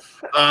you.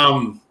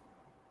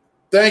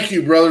 Thank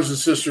you, brothers and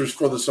sisters,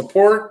 for the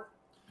support.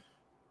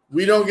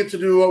 We don't get to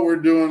do what we're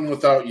doing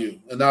without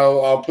you. And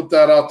I'll put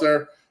that out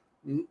there.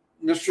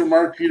 Mr.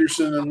 Mark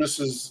Peterson and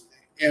Mrs.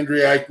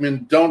 Andrea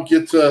Eichmann don't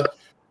get to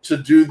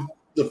do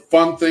the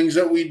fun things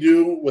that we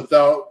do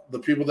without the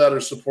people that are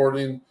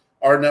supporting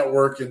our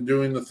network and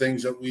doing the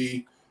things that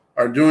we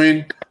are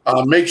doing.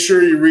 Make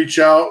sure you reach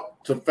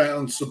out to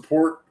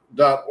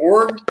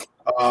fansupport.org.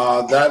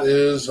 That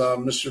is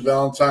Mr.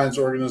 Valentine's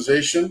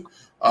organization.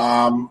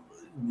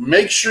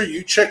 Make sure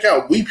you check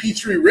out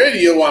WP3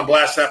 Radio on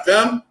Blast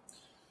FM.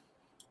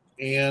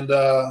 And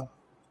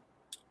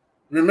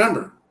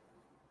remember,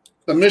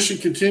 the mission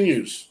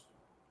continues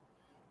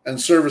and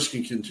service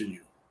can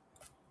continue.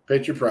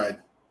 Patriot Pride.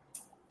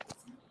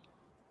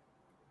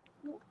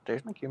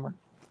 There's my humor.